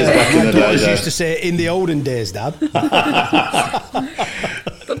 My daughters used to say, in the olden days, Dad.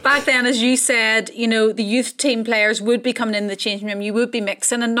 But back then, as you said, the youth team players would be coming in the changing room, you would be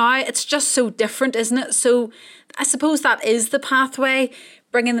mixing, and now it's just so different, isn't it? So I suppose that is the pathway,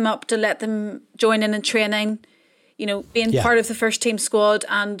 bringing them up to let them join in training, being part of the first team squad,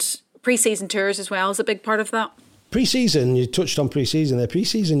 and pre-season tours as well is a big part of that. Pre-season, you touched on pre-season there.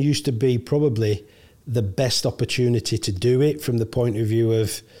 Pre-season used to be probably the best opportunity to do it from the point of view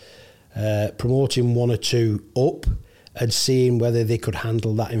of promoting one or two up and seeing whether they could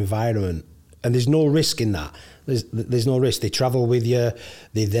handle that environment. And there's no risk in that. There's no risk. They travel with you,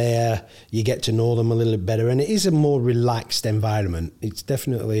 they're there, you get to know them a little bit better, and it is a more relaxed environment. It's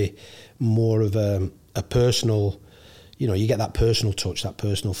definitely more of a personal, you get that personal touch, that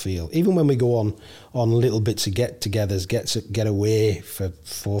personal feel. Even when we go on little bits of get-togethers, get away for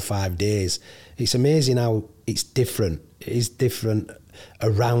 4 or 5 days, it's amazing how it's different. It is different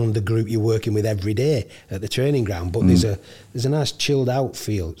around the group you're working with every day at the training ground. But there's a nice chilled out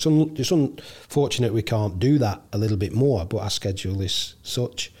feel. It's unfortunate we can't do that a little bit more, but our schedule is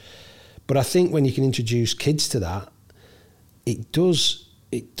such. But I think when you can introduce kids to that, it does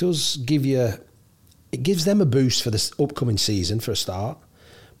give you. It gives them a boost for this upcoming season for a start,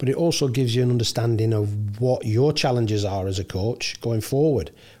 but it also gives you an understanding of what your challenges are as a coach going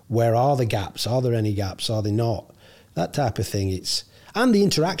forward. Where are the gaps? Are there any gaps? Are they not? That type of thing. And the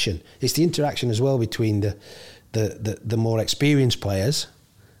interaction. It's the interaction as well between the more experienced players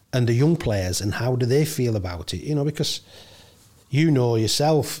and the young players, and how do they feel about it? Because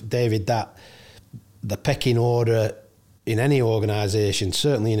yourself, David, that the pecking order in any organisation,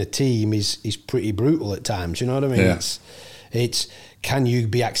 certainly in a team, is pretty brutal at times. You know what I mean? Yeah. It's, can you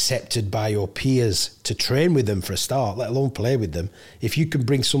be accepted by your peers to train with them for a start, let alone play with them? If you can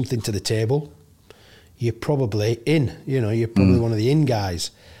bring something to the table, you're probably in. You're probably one of the in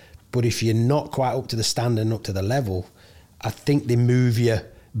guys. But if you're not quite up to the standard and up to the level, I think they move you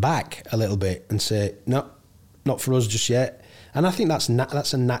back a little bit and say, no, not for us just yet. And I think that's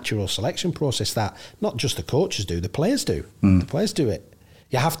a natural selection process that not just the coaches do, the players do. The players do it.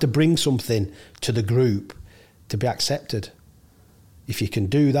 You have to bring something to the group to be accepted. If you can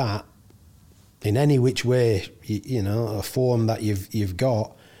do that in any which way, a form that you've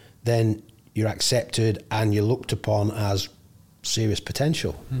got, then you're accepted and you're looked upon as serious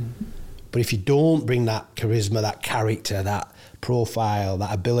potential. But if you don't bring that charisma, that character, that profile,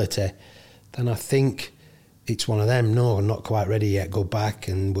 that ability, then I think it's one of them, no, I'm not quite ready yet, go back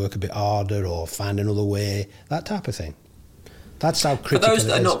and work a bit harder or find another way, that type of thing. That's how critical it is. For those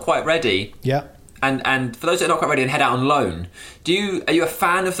that are not quite ready, yeah, and for those that are not quite ready and head out on loan, are you a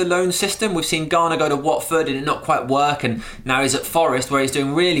fan of the loan system? We've seen Garner go to Watford and it not quite work, and now he's at Forest where he's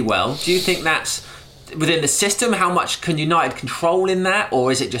doing really well. Do you think that's within the system? How much can United control in that,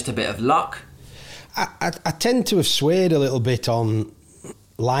 or is it just a bit of luck? I tend to have swayed a little bit on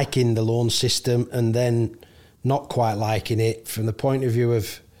liking the loan system and then not quite liking it from the point of view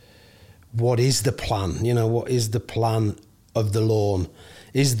of what is the plan? What is the plan of the loan?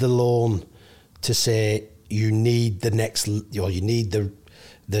 Is the loan to say you need the next, or you need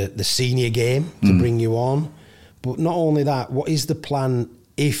the senior game to bring you on? But not only that, what is the plan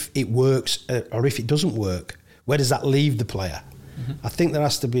if it works or if it doesn't work? Where does that leave the player? I think there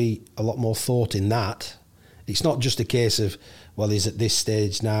has to be a lot more thought in that. It's not just a case of, well, he's at this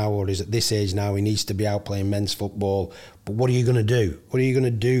stage now or he's at this age now, he needs to be out playing men's football. But what are you going to do? What are you going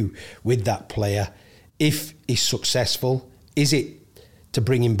to do with that player if he's successful? Is it to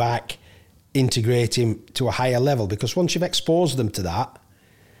bring him back, integrate him to a higher level? Because once you've exposed them to that,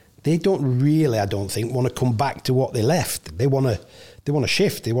 they don't really, I don't think, want to come back to what they left. They want to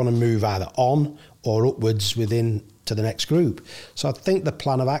shift. They want to move either on or upwards within to the next group. So I think the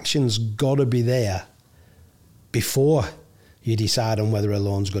plan of action's got to be there before you decide on whether a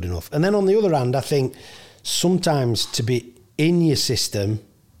loan's good enough. And then on the other hand, I think sometimes to be in your system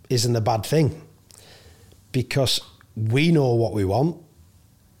isn't a bad thing, because we know what we want.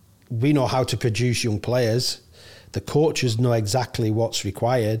 We know how to produce young players. The coaches know exactly what's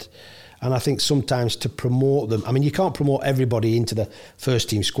required. And I think sometimes to promote them, I mean, you can't promote everybody into the first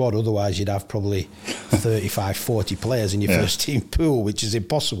team squad, otherwise you'd have probably 35, 40 players in your first team pool, which is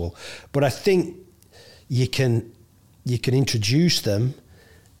impossible. But I think you can introduce them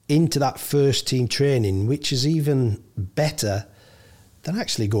into that first team training, which is even better than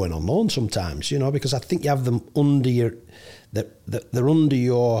actually going on loan sometimes, because I think you have them under they're under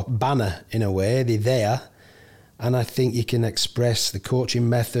your banner in a way, they're there. And I think you can express the coaching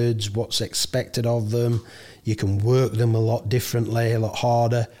methods, what's expected of them. You can work them a lot differently, a lot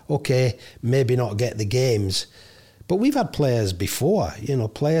harder. Okay, maybe not get the games. But we've had players before,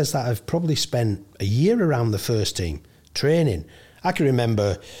 players that have probably spent a year around the first team training. I can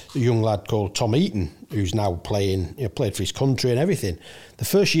remember a young lad called Tom Eaton, who's now playing, played for his country and everything. The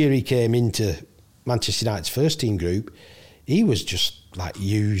first year he came into Manchester United's first team group, he was just like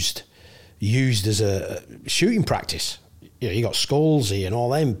used as a shooting practice. You got Scholesy and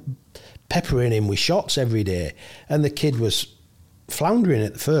all them peppering him with shots every day, and the kid was floundering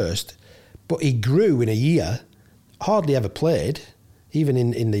at the first, but he grew in a year. Hardly ever played, even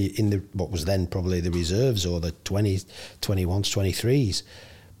in the what was then probably the reserves or the 20s, 21s, 23s.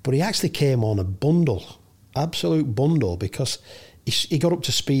 But he actually came on a bundle, absolute bundle, because he got up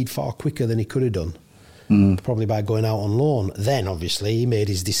to speed far quicker than he could have done. Probably by going out on loan. Then, obviously, he made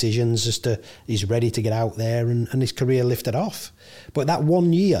his decisions as to he's ready to get out there and his career lifted off. But that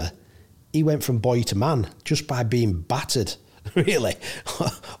 1 year, he went from boy to man just by being battered, really.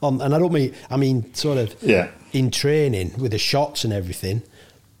 And I mean sort of in training with the shots and everything.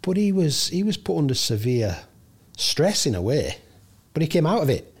 But he was put under severe stress in a way. But he came out of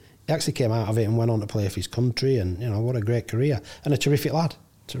it. He actually came out of it and went on to play for his country, and what a great career. And a terrific lad.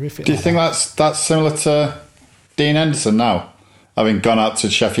 Do you think that's similar to Dean Henderson now, having gone out to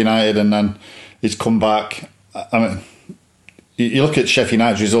Sheffield United and then he's come back? I mean, you look at Sheffield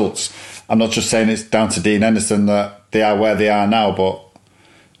United's results. I'm not just saying it's down to Dean Henderson that they are where they are now, but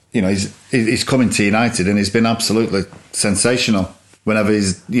he's coming to United and he's been absolutely sensational whenever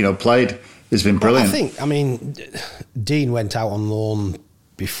he's played. He's been brilliant. Dean went out on loan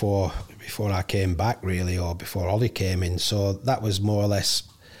before I came back, really, or before Ollie came in, so that was more or less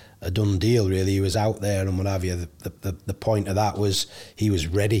a done deal, really. He was out there and what have you. The point of that was he was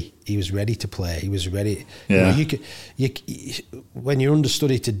ready. He was ready to play. He was ready. Yeah. When you're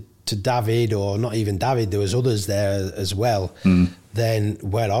understudy to David, or not even David, there was others there as well. Then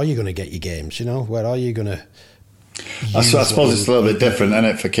where are you going to get your games? Where are you going to? I suppose it's a little bit different, isn't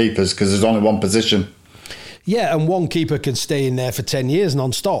it, for keepers, because there's only one position. Yeah, and one keeper can stay in there for 10 years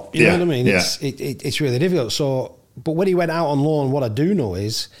non-stop. You know what I mean? Yeah. It's really difficult. So, but when he went out on loan, what I do know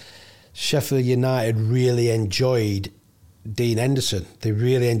is Sheffield United really enjoyed Dean Henderson. They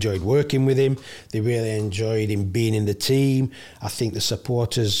really enjoyed working with him. They really enjoyed him being in the team. I think the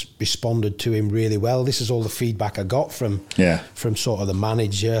supporters responded to him really well. This is all the feedback I got from sort of the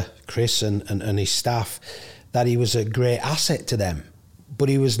manager, Chris, and his staff, that he was a great asset to them, but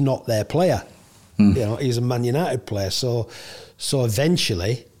he was not their player. He's a Man United player. So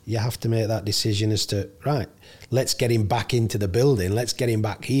eventually you have to make that decision as to, right, let's get him back into the building. Let's get him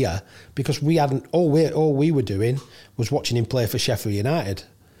back here, because we hadn't. All we were doing was watching him play for Sheffield United.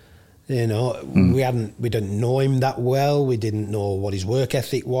 We didn't know him that well. We didn't know what his work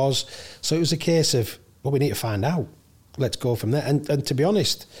ethic was. So it was a case of, well, we need to find out. Let's go from there. And to be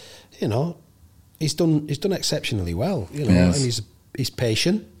honest, he's done exceptionally well. And he's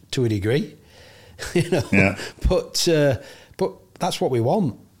patient to a degree. But that's what we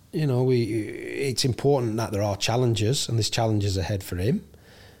want. It's important that there are challenges, and there's challenges ahead for him,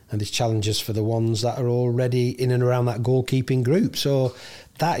 and there's challenges for the ones that are already in and around that goalkeeping group. So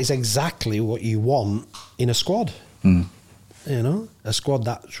that is exactly what you want in a squad. A squad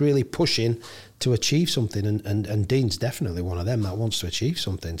that's really pushing to achieve something, and Dean's definitely one of them that wants to achieve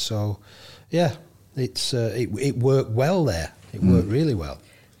something. So yeah, it worked well there. It worked really well.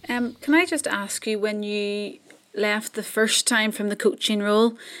 Can I just ask you, when you left the first time from the coaching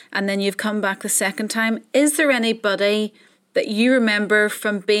role and then you've come back the second time, is there anybody that you remember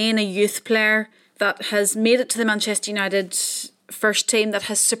from being a youth player that has made it to the Manchester United first team that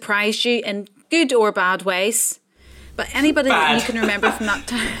has surprised you in good or bad ways? But anybody that you can remember from that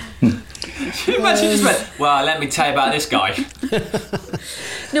time? Can you imagine just went, well, let me tell you about this guy.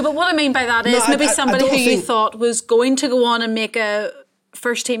 No, but what I mean by that is maybe somebody who you thought was going to go on and make a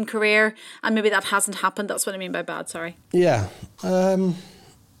first team career, and maybe that hasn't happened. That's what I mean by bad, sorry. Yeah. There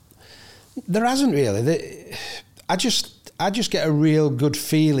hasn't really. I just get a real good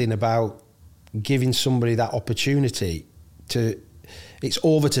feeling about giving somebody that opportunity to. It's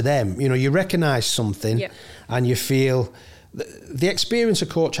over to them. You recognise something, and you feel the experience a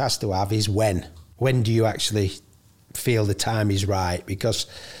coach has to have is when do you actually feel the time is right? Because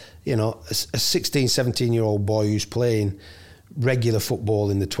a 16, 17-year-old boy who's playing regular football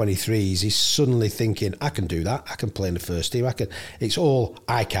in the 23s is suddenly thinking, I can do that. I can play in the first team. It's all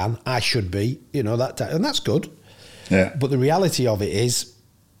I should be. That, and that's good. Yeah. But the reality of it is,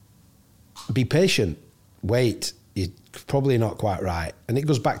 be patient. Wait. You're probably not quite right. And it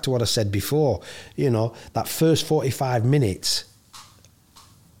goes back to what I said before. That first 45 minutes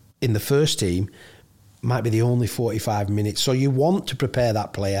in the first team might be the only 45 minutes. So you want to prepare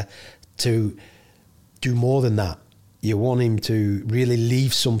that player to do more than that. You want him to really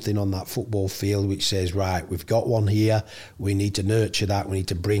leave something on that football field which says, right, we've got one here, we need to nurture that, we need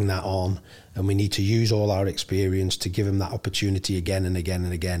to bring that on, and we need to use all our experience to give him that opportunity again and again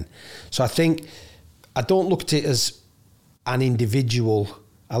and again. So I think I don't look at it as an individual.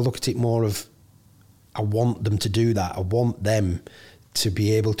 I look at it more of, I want them to do that. I want them to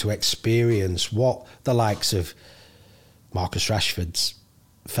be able to experience what the likes of Marcus Rashford's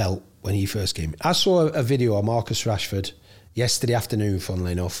felt when he first came. I saw a video of Marcus Rashford yesterday afternoon,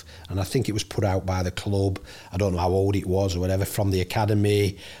 funnily enough, and I think it was put out by the club. I don't know how old it was or whatever, from the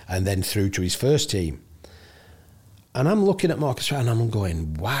academy and then through to his first team. And I'm looking at Marcus Rashford and I'm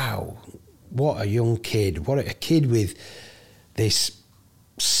going, wow, what a young kid. What a kid with this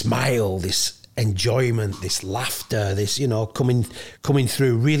smile, this enjoyment, this laughter, this, coming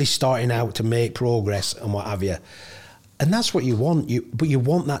through, really starting out to make progress and what have you. And that's what you want. But you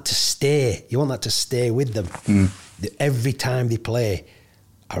want that to stay. You want that to stay with them. Every time they play,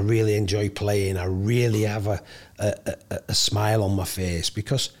 I really enjoy playing. I really have a smile on my face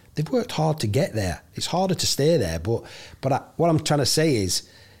because they've worked hard to get there. It's harder to stay there. But what I'm trying to say is,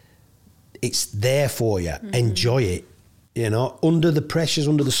 it's there for you. Enjoy it. Under the pressures,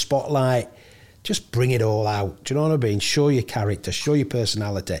 under the spotlight, just bring it all out. Do you know what I mean? Show your character, show your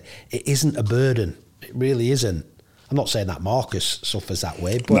personality. It isn't a burden. It really isn't. I'm not saying that Marcus suffers that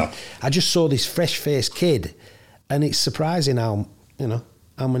way, but no. I just saw this fresh-faced kid, and it's surprising how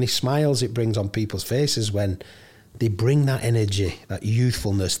many smiles it brings on people's faces when they bring that energy, that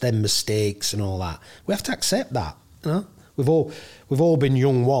youthfulness, them mistakes and all that. We have to accept that, We've all been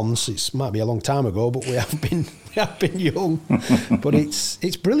young once. It might be a long time ago, but we have been young. But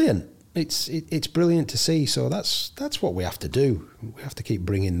it's brilliant. It's brilliant to see. So that's what we have to do. We have to keep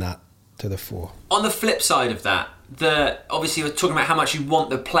bringing that to the fore. On the flip side of that, obviously we're talking about how much you want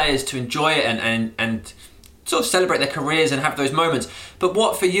the players to enjoy it and sort of celebrate their careers and have those moments. But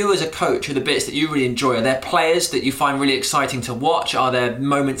what for you as a coach are the bits that you really enjoy? Are there players that you find really exciting to watch? Are there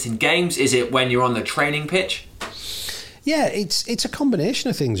moments in games? Is it when you're on the training pitch? Yeah, it's a combination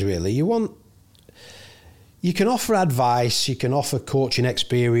of things really. You can offer advice, you can offer coaching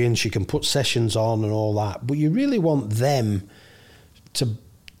experience, you can put sessions on and all that, but you really want them to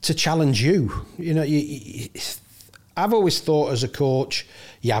challenge you. You know, I've always thought as a coach,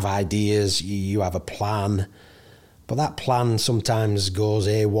 you have ideas, you have a plan, but that plan sometimes goes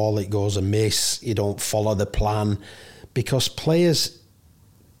AWOL, it goes amiss, you don't follow the plan, because players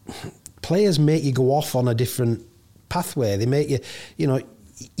make you go off on a different pathway. They make you,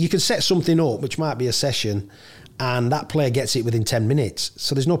 you can set something up, which might be a session, and that player gets it within 10 minutes.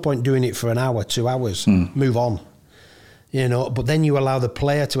 So there's no point doing it for an hour, 2 hours, move on. But then you allow the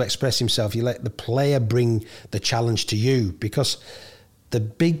player to express himself. You let the player bring the challenge to you, because the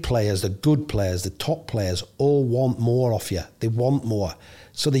big players, the good players, the top players all want more off you. They want more.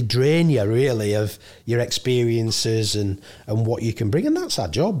 So they drain you really of your experiences and what you can bring. And that's our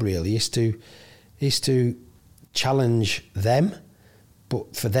job really, is to challenge them,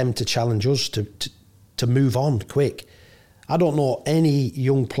 but for them to challenge us to move on quick. I don't know any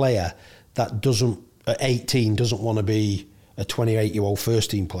young player that at 18 doesn't want to be a 28-year-old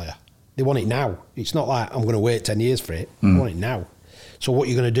first team player. They want it now. It's not like I'm going to wait 10 years for it. I want it now. So what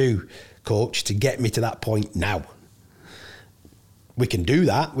are you going to do, coach, to get me to that point now? We can do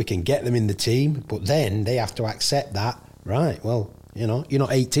that. We can get them in the team, but then they have to accept that. Right, well, you're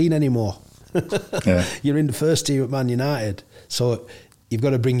not 18 anymore. Yeah. You're in the first team at Man United. So you've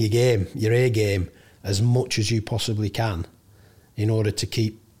got to bring your A game, as much as you possibly can in order to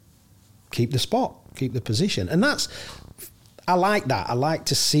keep the spot, keep the position. And I like that. I like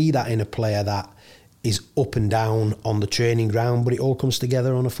to see that in a player that is up and down on the training ground, but it all comes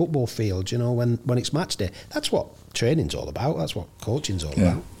together on a football field, when it's match day. That's what training's all about. That's what coaching's all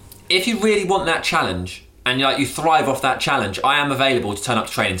about. If you really want that challenge and you thrive off that challenge, I am available to turn up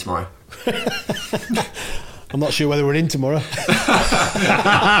to training tomorrow. I'm not sure whether we're in tomorrow.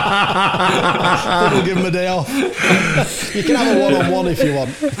 We'll give him a day off. You can have a one-on-one if you want.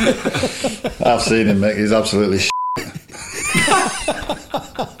 I've seen him, Mick. He's absolutely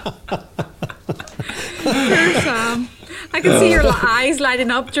Poor Sam. I can see your eyes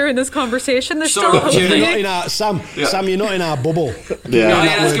lighting up during this conversation. There's still hope. Sam, you're not in our bubble. That's good.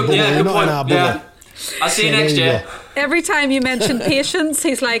 You're not in our bubble. Yeah. I'll see you next year. Every time you mention patience,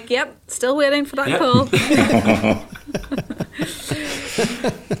 he's like, yep, still waiting for that call.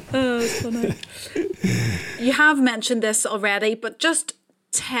 Oh, that's funny. You have mentioned this already, but just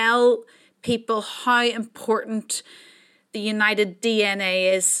tell people how important the United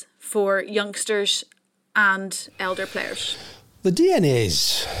DNA is for youngsters and elder players. The DNA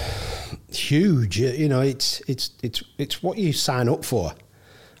is huge. It's what you sign up for.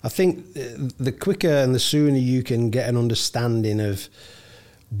 I think the quicker and the sooner you can get an understanding of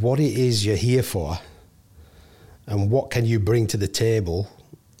what it is you're here for and what can you bring to the table,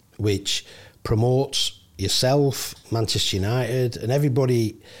 which promotes yourself, Manchester United, and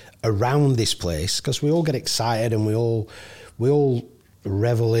everybody around this place, because we all get excited and we all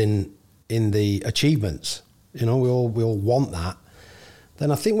revel in the achievements. We all want that.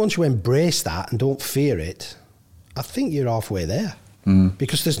 Then I think once you embrace that and don't fear it, I think you're halfway there.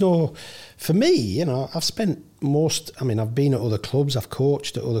 Because there's for me, I've spent I've been at other clubs, I've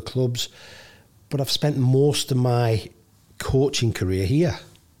coached at other clubs, but I've spent most of my coaching career here.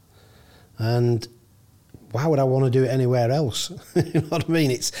 And why would I want to do it anywhere else? You know what I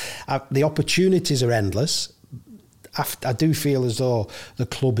mean? The opportunities are endless. I do feel as though the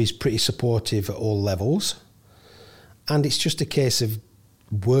club is pretty supportive at all levels. And it's just a case of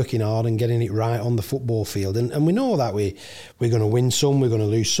working hard and getting it right on the football field. And we know that we're going to win some, we're going to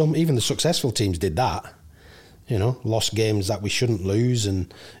lose some. Even the successful teams did that. Lost games that we shouldn't lose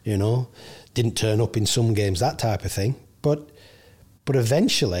and, didn't turn up in some games, that type of thing. But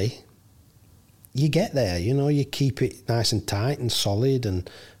eventually you get there, you keep it nice and tight and solid and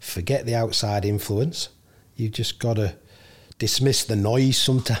forget the outside influence. You've just got to dismiss the noise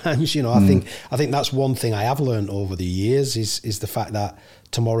sometimes. I think that's one thing I have learned over the years is the fact that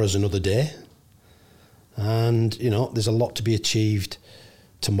tomorrow's another day, and there's a lot to be achieved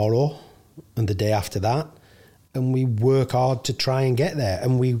tomorrow and the day after that, and we work hard to try and get there,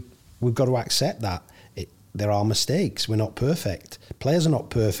 and we've got to accept that there are mistakes. We're not perfect. Players are not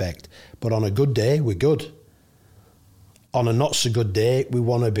perfect. But on a good day, we're good. On a not so good day, we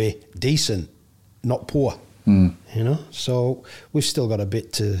want to be decent, not poor. You know, so we've still got a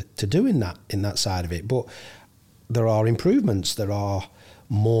bit to do in that side of it. But there are improvements. There are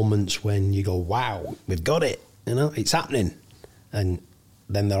moments when you go, wow, we've got it. You know, it's happening. And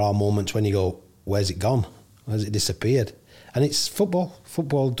then there are moments when you go, where's it gone? Where's it disappeared? And it's football.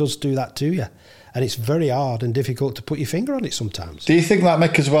 Football does do that to you. And it's very hard and difficult to put your finger on it sometimes. Do you think that,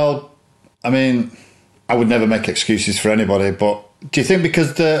 Mick, as well? I mean, I would never make excuses for anybody, but do you think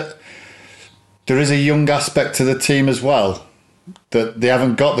because there is a young aspect to the team as well, that they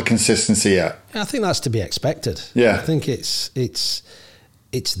haven't got the consistency yet? I think that's to be expected. Yeah. I think it's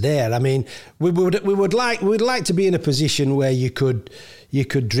there. I mean, we would like to be in a position where you could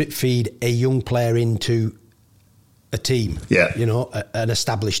drip feed a young player into a team. Yeah. You know, an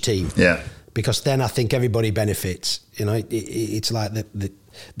established team. Yeah. Because then I think everybody benefits. You know, it's like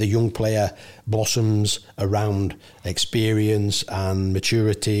the young player blossoms around experience and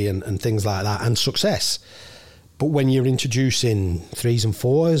maturity and things like that, and success. But when you're introducing 3s and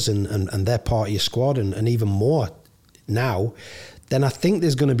 4s and they're part of your squad and even more now, then I think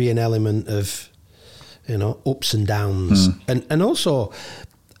there's going to be an element of, you know, ups and downs. And also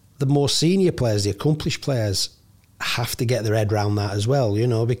the more senior players, the accomplished players, have to get their head around that as well, you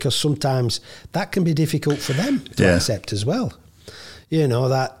know, because sometimes that can be difficult for them to accept as well. You know,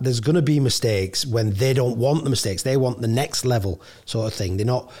 that there's going to be mistakes when they don't want the mistakes. They want the next level sort of thing. They're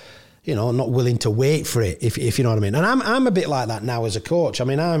not, you know, not willing to wait for it, if you know what I mean. And I'm a bit like that now as a coach. I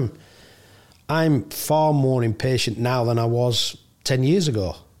mean, I'm far more impatient now than I was 10 years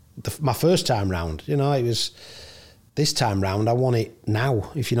ago. My first time round, you know, it was... This time round, I want it now,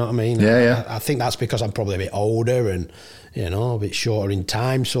 if you know what I mean. Yeah. I think that's because I'm probably a bit older and, you know, a bit shorter in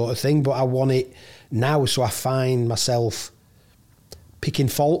time sort of thing. But I want it now, so I find myself picking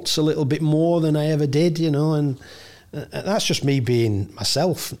faults a little bit more than I ever did, you know. And that's just me being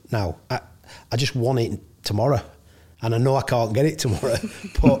myself now. I just want it tomorrow. And I know I can't get it tomorrow.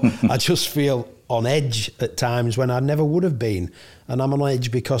 But I just feel on edge at times when I never would have been. And I'm on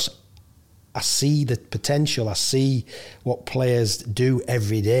edge because I see the potential, I see what players do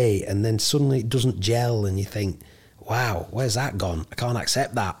every day, and then suddenly it doesn't gel and you think, wow, where's that gone? I can't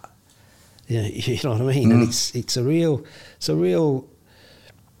accept that. You know what I mean? And it's a real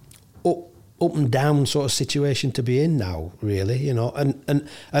up and down sort of situation to be in now, really, you know.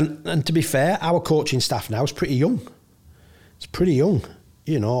 And to be fair, our coaching staff now is pretty young. It's pretty young.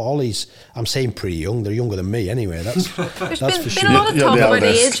 You know, Ollie's, I'm saying pretty young, they're younger than me anyway, that's for There's sure. been a lot of talk about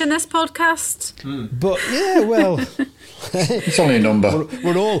age in this podcast. But yeah, well... It's only a number.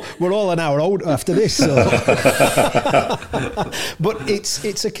 We're all an hour old after this, so... But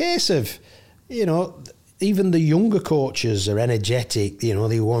it's a case of, you know, even the younger coaches are energetic, you know,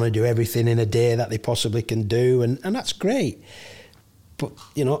 they want to do everything in a day that they possibly can do, and that's great. But,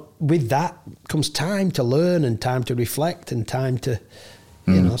 you know, with that comes time to learn and time to reflect and time to...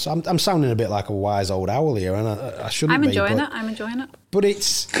 You know, so I'm sounding a bit like a wise old owl here, and I shouldn't be. I'm enjoying it. But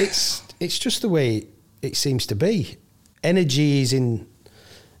it's just the way it seems to be. Energy is in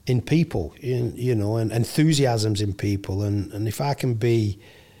people, you know, and enthusiasm's in people, and if I can be,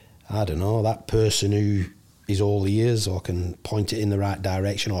 I don't know, that person who is all ears or can point it in the right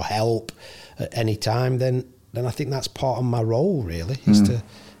direction or help at any time, then I think that's part of my role, really,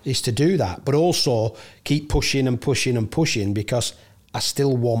 is to do that, but also keep pushing and pushing and pushing, because I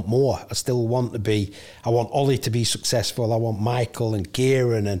still want more. I want Ollie to be successful. I want Michael and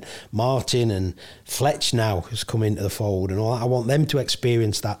Kieran and Martin and Fletch now who's come into the fold and all that. I want them to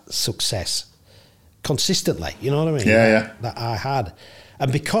experience that success consistently, you know what I mean? Yeah. That I had. And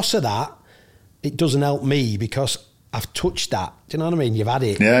because of that, it doesn't help me because I've touched that. Do you know what I mean? You've had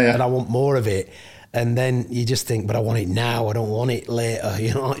it. Yeah. And I want more of it. And then you just think, but I want it now. I don't want it later,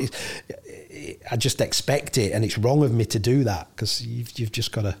 you know? I just expect it, and it's wrong of me to do that, because you've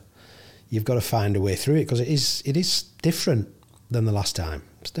just got to find a way through it, because it is different than the last time.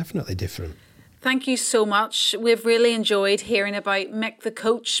 It's definitely different. Thank you so much. We've really enjoyed hearing about Mick the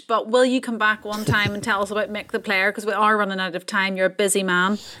coach, but will you come back one time and tell us about Mick the player, because we are running out of time. You're a busy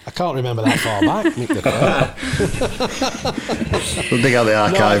man. I can't remember that far back, Mick the player. We'll dig out the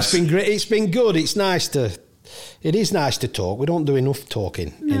archives. No, it's been great. It's been good. It is nice to talk. We don't do enough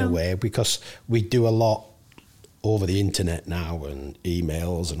talking in a way, because we do a lot over the internet now and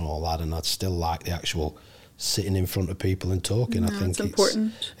emails and all that, and I'd still like the actual sitting in front of people and talking. I think it's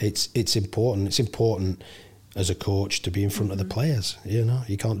important. It's important. It's important as a coach to be in front of the players. You know,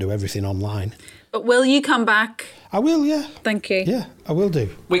 you can't do everything online. But will you come back? I will, yeah. Thank you. Yeah, I will do.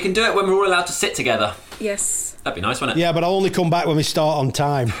 We can do it when we're all allowed to sit together. Yes. That'd be nice, wouldn't it? Yeah, but I'll only come back when we start on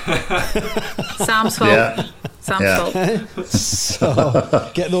time. Sam's fault. Yeah. Sam's fault.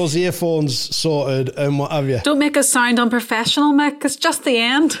 So get those earphones sorted and what have you. Don't make us sound unprofessional, Mick. It's just the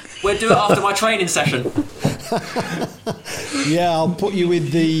end. We'll do it after my training session. Yeah, I'll put you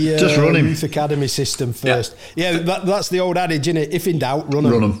with the Just run him. Youth Academy system first. Yeah, that's the old adage, isn't it? If in doubt, run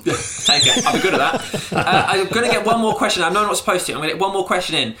 'em. Run them. Take it. I'll be good at that. I'm going to get one more question. I know I'm not supposed to. I'm going to get one more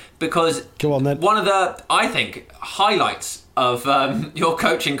question in because Go on then. one of the, I think, highlights of your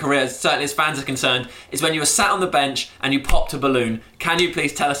coaching career, certainly as fans are concerned, is when you were sat on the bench and you popped a balloon. Can you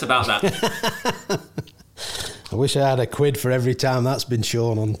please tell us about that? I wish I had a quid for every time that's been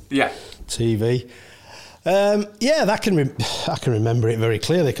shown on TV. Yeah, I can remember it very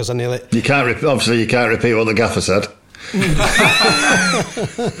clearly because I nearly... You can't repeat what the gaffer said.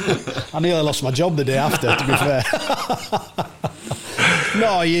 I nearly lost my job the day after, to be fair.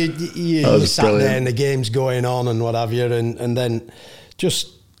 No, you sat brilliant. there and the game's going on and what have you, and then just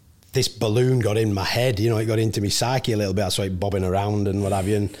this balloon got in my head, it got into my psyche a little bit. I saw it bobbing around and what have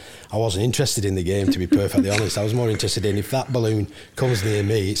you, and I wasn't interested in the game, to be perfectly honest. I was more interested in if that balloon comes near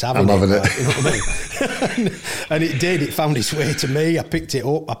me, it's having I'm having it. You know what I mean? And it did, it found its way to me. I picked it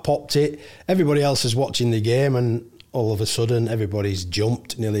up, I popped it. Everybody else is watching the game and all of a sudden everybody's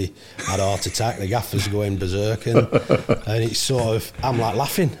jumped, nearly had a heart attack, the gaffer's going berserk, and it's sort of, I'm like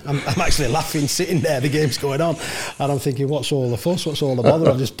laughing, I'm actually laughing sitting there, the game's going on, and I'm thinking, what's all the fuss, what's all the bother?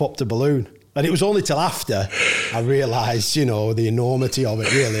 I've just popped a balloon. And it was only till after I realised, the enormity of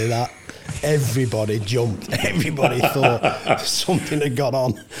it really, that everybody jumped, everybody thought something had got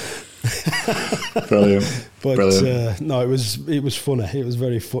on. Brilliant. But Brilliant. no, it was funny. It was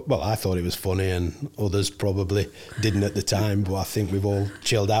very fun. Well, I thought it was funny, and others probably didn't at the time. But I think we've all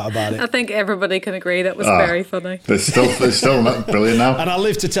chilled out about it. I think everybody can agree that was very funny. It's still not brilliant now. And I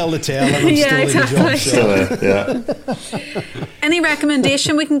live to tell the tale, and I'm Yeah, still exactly. in the job. So. Still there, yeah. Any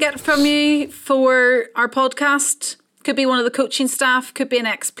recommendation we can get from you for our podcast? Could be one of the coaching staff, could be an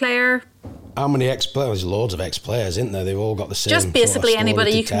ex-player. How many ex-players? There's loads of ex-players, isn't there? They've all got the same. Just basically sort of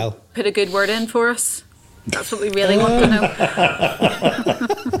anybody story you to can tell. put a good word in for us. That's what we really want to know.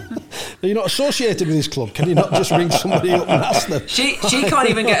 Are you not associated with this club? Can you not just ring somebody up and ask them? She can't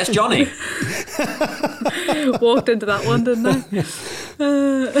even get us Johnny. Walked into that one, didn't I?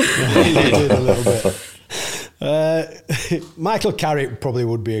 They did a little bit. Michael Carrick probably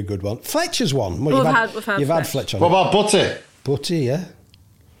would be a good one. Fletcher's one. Well, We've had you've had Fletch. Fletcher. What about Butty? Butty, yeah.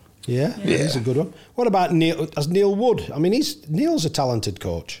 Yeah, he's a good one. What about Neil? As Neil Wood? I mean, Neil's a talented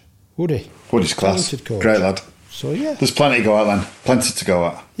coach. Would he? Woody's class. Talented coach. Great lad. So yeah, There's plenty to go at then. Plenty to go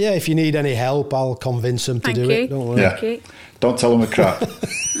at. yeah. If you need any help, I'll convince them to Thank do you. it. Don't worry. Yeah. Okay. Don't tell them a crap.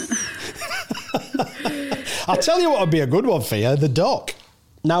 I'll tell you what would be a good one for you. The Doc.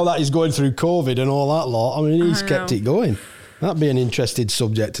 Now that he's going through COVID and all that lot, I mean, he's kept it going. That'd be an interesting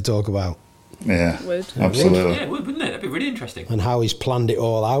subject to talk about. Yeah, Would. absolutely. Yeah, wouldn't it? That'd be really interesting. And how he's planned it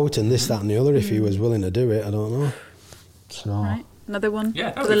all out and this, that and the other. If he was willing to do it, I don't know. So, Right. Another one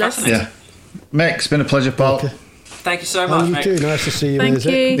Yeah, that for would the be list. fascinating. Yeah. Mick, it's been a pleasure, pal. Okay. Thank you so And much, you mate. too. Nice to see you. Thank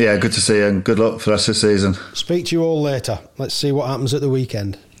Isaac. you. Yeah, good to see you and good luck for the rest of the season. Speak to you all later. Let's see what happens at the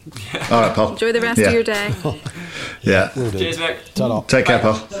weekend. All right, pal. Enjoy the rest of your day. Yeah. Will do. Cheers, Mick. Ta-ra. Take care,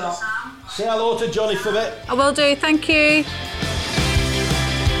 pal. Say hello to Johnny for a bit. I will do. Thank you.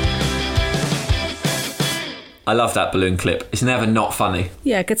 I love that balloon clip. It's never not funny.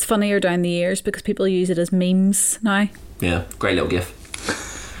 Yeah, it gets funnier down the years because people use it as memes now. Yeah, great little gif.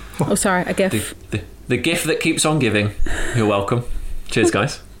 Oh, sorry, a gif. The gift that keeps on giving. You're welcome. Cheers,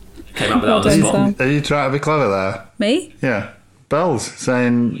 guys. Came up with that Well on the done, spot. Sam. Are you trying to be clever there? Me? Yeah. Bells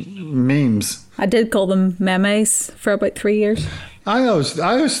saying memes. I did call them memes for about 3 years. I always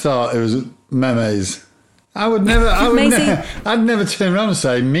thought it was memes. I'd never turn around and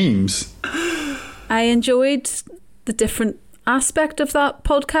say memes. I enjoyed the different aspect of that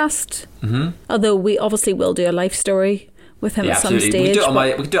podcast. Mm-hmm. Although we obviously will do a life story with him Yeah, at some absolutely. stage.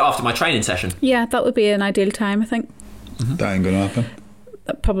 We could do it after my training session. Yeah, that would be an ideal time, I think. That ain't gonna happen.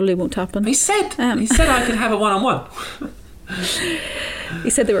 That probably won't happen. He said I could have a one-on-one. He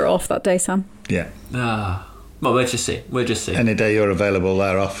said they were off that day, Sam. Yeah. Well, we'll just see. Any day you're available,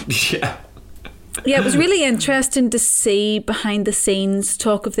 they're off. Yeah. Yeah, it was really interesting to see behind the scenes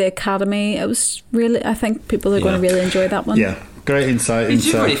talk of the academy. It was really, I think people are going to really enjoy that one. Yeah. Great insight.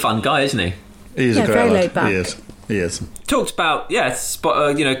 He's a really fun guy, isn't he? He's Yeah, a great very lad. laid back. He is. Talked about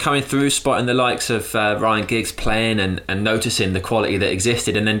coming through, spotting the likes of Ryan Giggs playing and noticing the quality that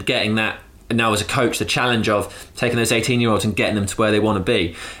existed, and then getting that now as a coach, the challenge of taking those 18-year-olds and getting them to where they want to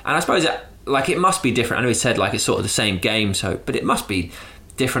be. And I suppose it must be different. I know he said it's sort of the same game, but it must be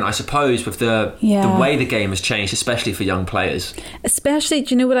different, I suppose, with the way the game has changed, especially for young players. Especially,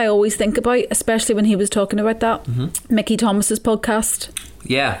 do you know what I always think about, especially when he was talking about that? Mickey Thomas's podcast.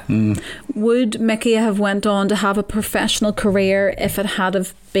 Yeah. Would Mickey have went on to have a professional career if it had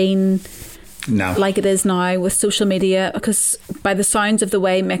have been like it is now with social media? Because by the sounds of the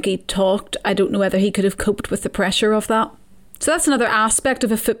way Mickey talked, I don't know whether he could have coped with the pressure of that. So that's another aspect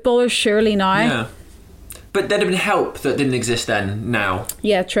of a footballer, surely now. Yeah. But there'd have been help that didn't exist then, now.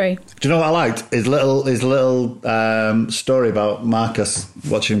 Yeah, true. Do you know what I liked? His little story about Marcus,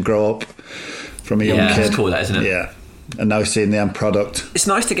 watching him grow up from a young kid. It's cool, that, isn't it? Yeah. And now seeing the end product. It's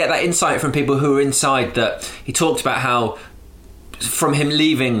nice to get that insight from people who are inside. That he talked about how, from him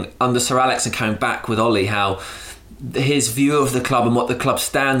leaving under Sir Alex and coming back with Ollie, how his view of the club and what the club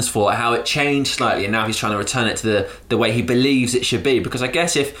stands for, how it changed slightly, and now he's trying to return it to the way he believes it should be. Because I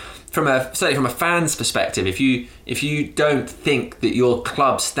guess certainly from a fan's perspective, if you don't think that your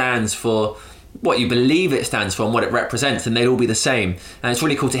club stands for what you believe it stands for and what it represents, then they'd all be the same. And it's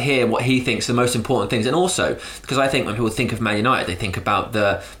really cool to hear what he thinks are the most important things. And also, because I think when people think of Man United, they think about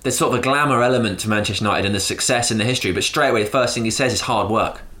there's sort of a glamour element to Manchester United and the success and the history, but straight away the first thing he says is hard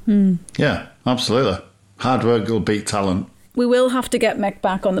work. Yeah, absolutely. Hard work will beat talent. We will have to get Mick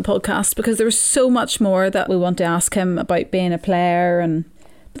back on the podcast because there's so much more that we want to ask him about being a player,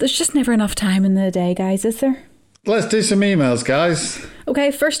 but there's just never enough time in the day, guys, is there? Let's do some emails, guys.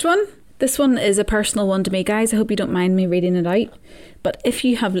 Okay, first one. This one is a personal one to me, guys. I hope you don't mind me reading it out. But if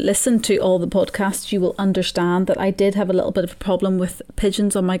you have listened to all the podcasts, you will understand that I did have a little bit of a problem with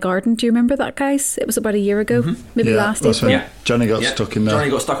pigeons on my garden. Do you remember that, guys? It was about a year ago, maybe last April. Yeah. Johnny got stuck in there. Johnny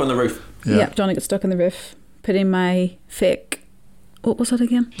got stuck on the roof. Yeah, Johnny got stuck on the roof, putting my fake... What was that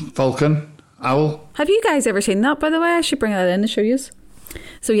again? Falcon. Owl. Have you guys ever seen that, by the way? I should bring that in to show you.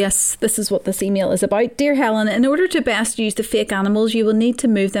 So yes, this is what this email is about. Dear Helen, in order to best use the fake animals, you will need to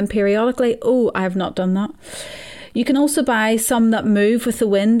move them periodically. Oh, I have not done that. You can also buy some that move with the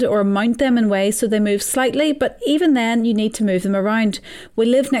wind or mount them in ways so they move slightly, but even then you need to move them around. We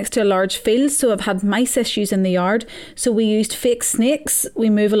live next to a large field, so I've had mice issues in the yard, so we used fake snakes. We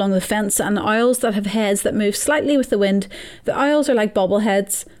move along the fence, and owls that have heads that move slightly with the wind. The owls are like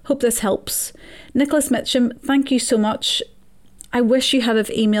bobbleheads. Hope this helps. Nicholas Mitchum, thank you so much. I wish you had have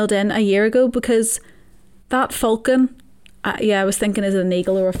emailed in a year ago, because that falcon, I was thinking is it an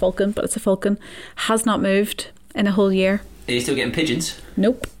eagle or a falcon, but it's a falcon, has not moved in a whole year. Are you still getting pigeons?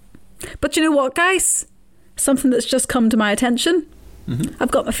 Nope. But you know what, guys? Something that's just come to my attention.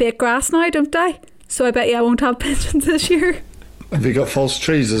 I've got my fake grass now, don't I? So I bet you I won't have pigeons this year. Have you got false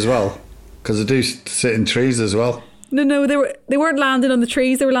trees as well? Because they do sit in trees as well. No, they weren't landing on the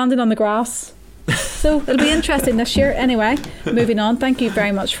trees, they were landing on the grass. So it'll be interesting this year. Anyway, moving on. Thank you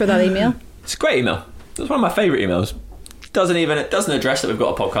very much for that email. It's a great email. It's one of my favourite emails. It doesn't address that we've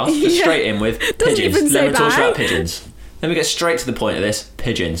got a podcast. Just straight in with Doesn't pigeons. even say Let me talk bye. about pigeons. Let me get straight to the point of this.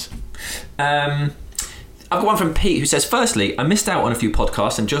 Pigeons. I've got one from Pete who says, firstly, I missed out on a few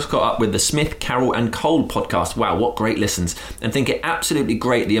podcasts and just got up with the Smith, Carroll and Cole podcast. Wow, what great listens. And think it absolutely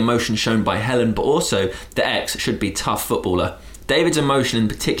great the emotion shown by Helen, but also the ex should be tough footballer. David's emotion in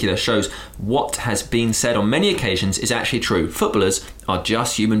particular shows what has been said on many occasions is actually true. Footballers are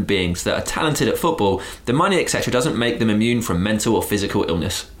just human beings that are talented at football. The money, etc. doesn't make them immune from mental or physical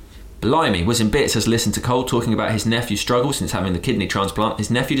illness. Blimey, was in bits as listened to Cole talking about his nephew's struggle since having the kidney transplant.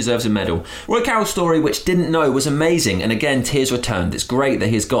 His nephew deserves a medal. Roy Carroll's story, which didn't know, was amazing, and again, tears returned. It's great that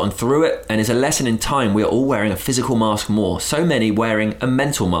he has gotten through it, and is a lesson in time we are all wearing a physical mask more. So many wearing a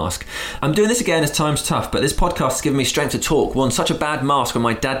mental mask. I'm doing this again as time's tough, but this podcast has given me strength to talk. Wore such a bad mask when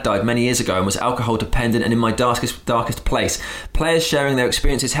my dad died many years ago and was alcohol dependent and in my darkest place. Players sharing their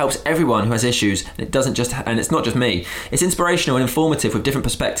experiences helps everyone who has issues, and it's not just me. It's inspirational and informative with different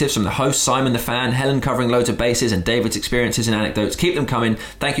perspectives from the host, Simon the fan, Helen covering loads of bases, and David's experiences and anecdotes. Keep them coming.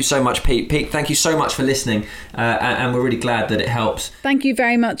 Thank you so much, Pete. Pete, thank you so much for listening, and we're really glad that it helps. Thank you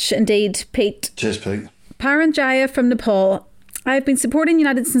very much indeed, Pete. Cheers, Pete. Paranjaya from Nepal. I've been supporting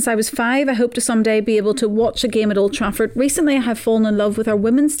United since I was 5. I hope to someday be able to watch a game at Old Trafford. Recently I have fallen in love with our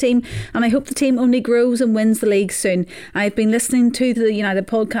women's team, and I hope the team only grows and wins the league soon. I've been listening to the United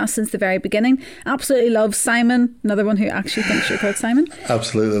podcast since the very beginning. Absolutely love Simon, another one who actually thinks you're called Simon.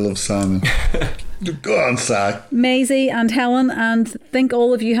 Absolutely love Simon. Go on, Si. Maisie and Helen, and think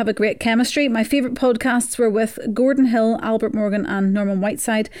all of you have a great chemistry. My favourite podcasts were with Gordon Hill, Albert Morgan and Norman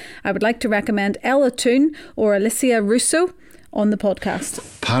Whiteside. I would like to recommend Ella Toon or Alicia Russo. on the podcast.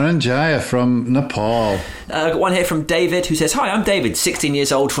 Paranjaya from Nepal. Got one here from David, who says, "Hi, I'm David, 16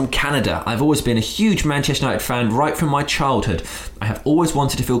 years old from Canada. I've always been a huge Manchester United fan right from my childhood. I have always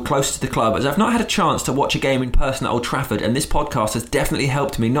wanted to feel closer to the club, as I've not had a chance to watch a game in person at Old Trafford, and this podcast has definitely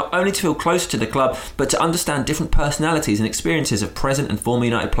helped me not only to feel closer to the club, but to understand different personalities and experiences of present and former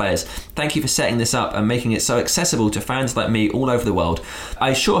United players. Thank you for setting this up and making it so accessible to fans like me all over the world.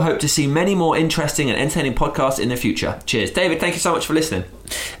 I sure hope to see many more interesting and entertaining podcasts in the future. Cheers." David, thank you so much for listening.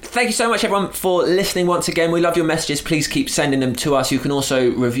 Thank you so much, everyone, for listening once again. We love your messages. Please keep sending them to us. You can also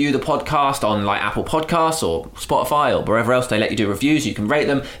review the podcast on like Apple Podcasts or Spotify or wherever else they let you do reviews. You can rate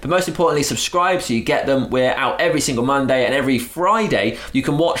them, but most importantly, subscribe so you get them. We're out every single Monday, and every Friday you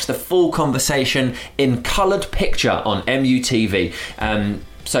can watch the full conversation in coloured picture on MUTV.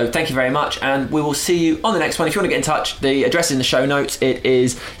 So thank you very much, and we will see you on the next one. If you want to get in touch, the address is in the show notes. It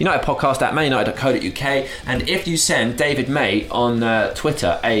is unitedpodcast@manunited.co.uk, and if you send David May on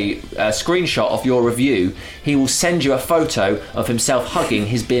Twitter a screenshot of your review, he will send you a photo of himself hugging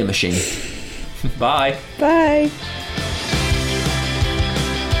his beer machine. Bye. Bye.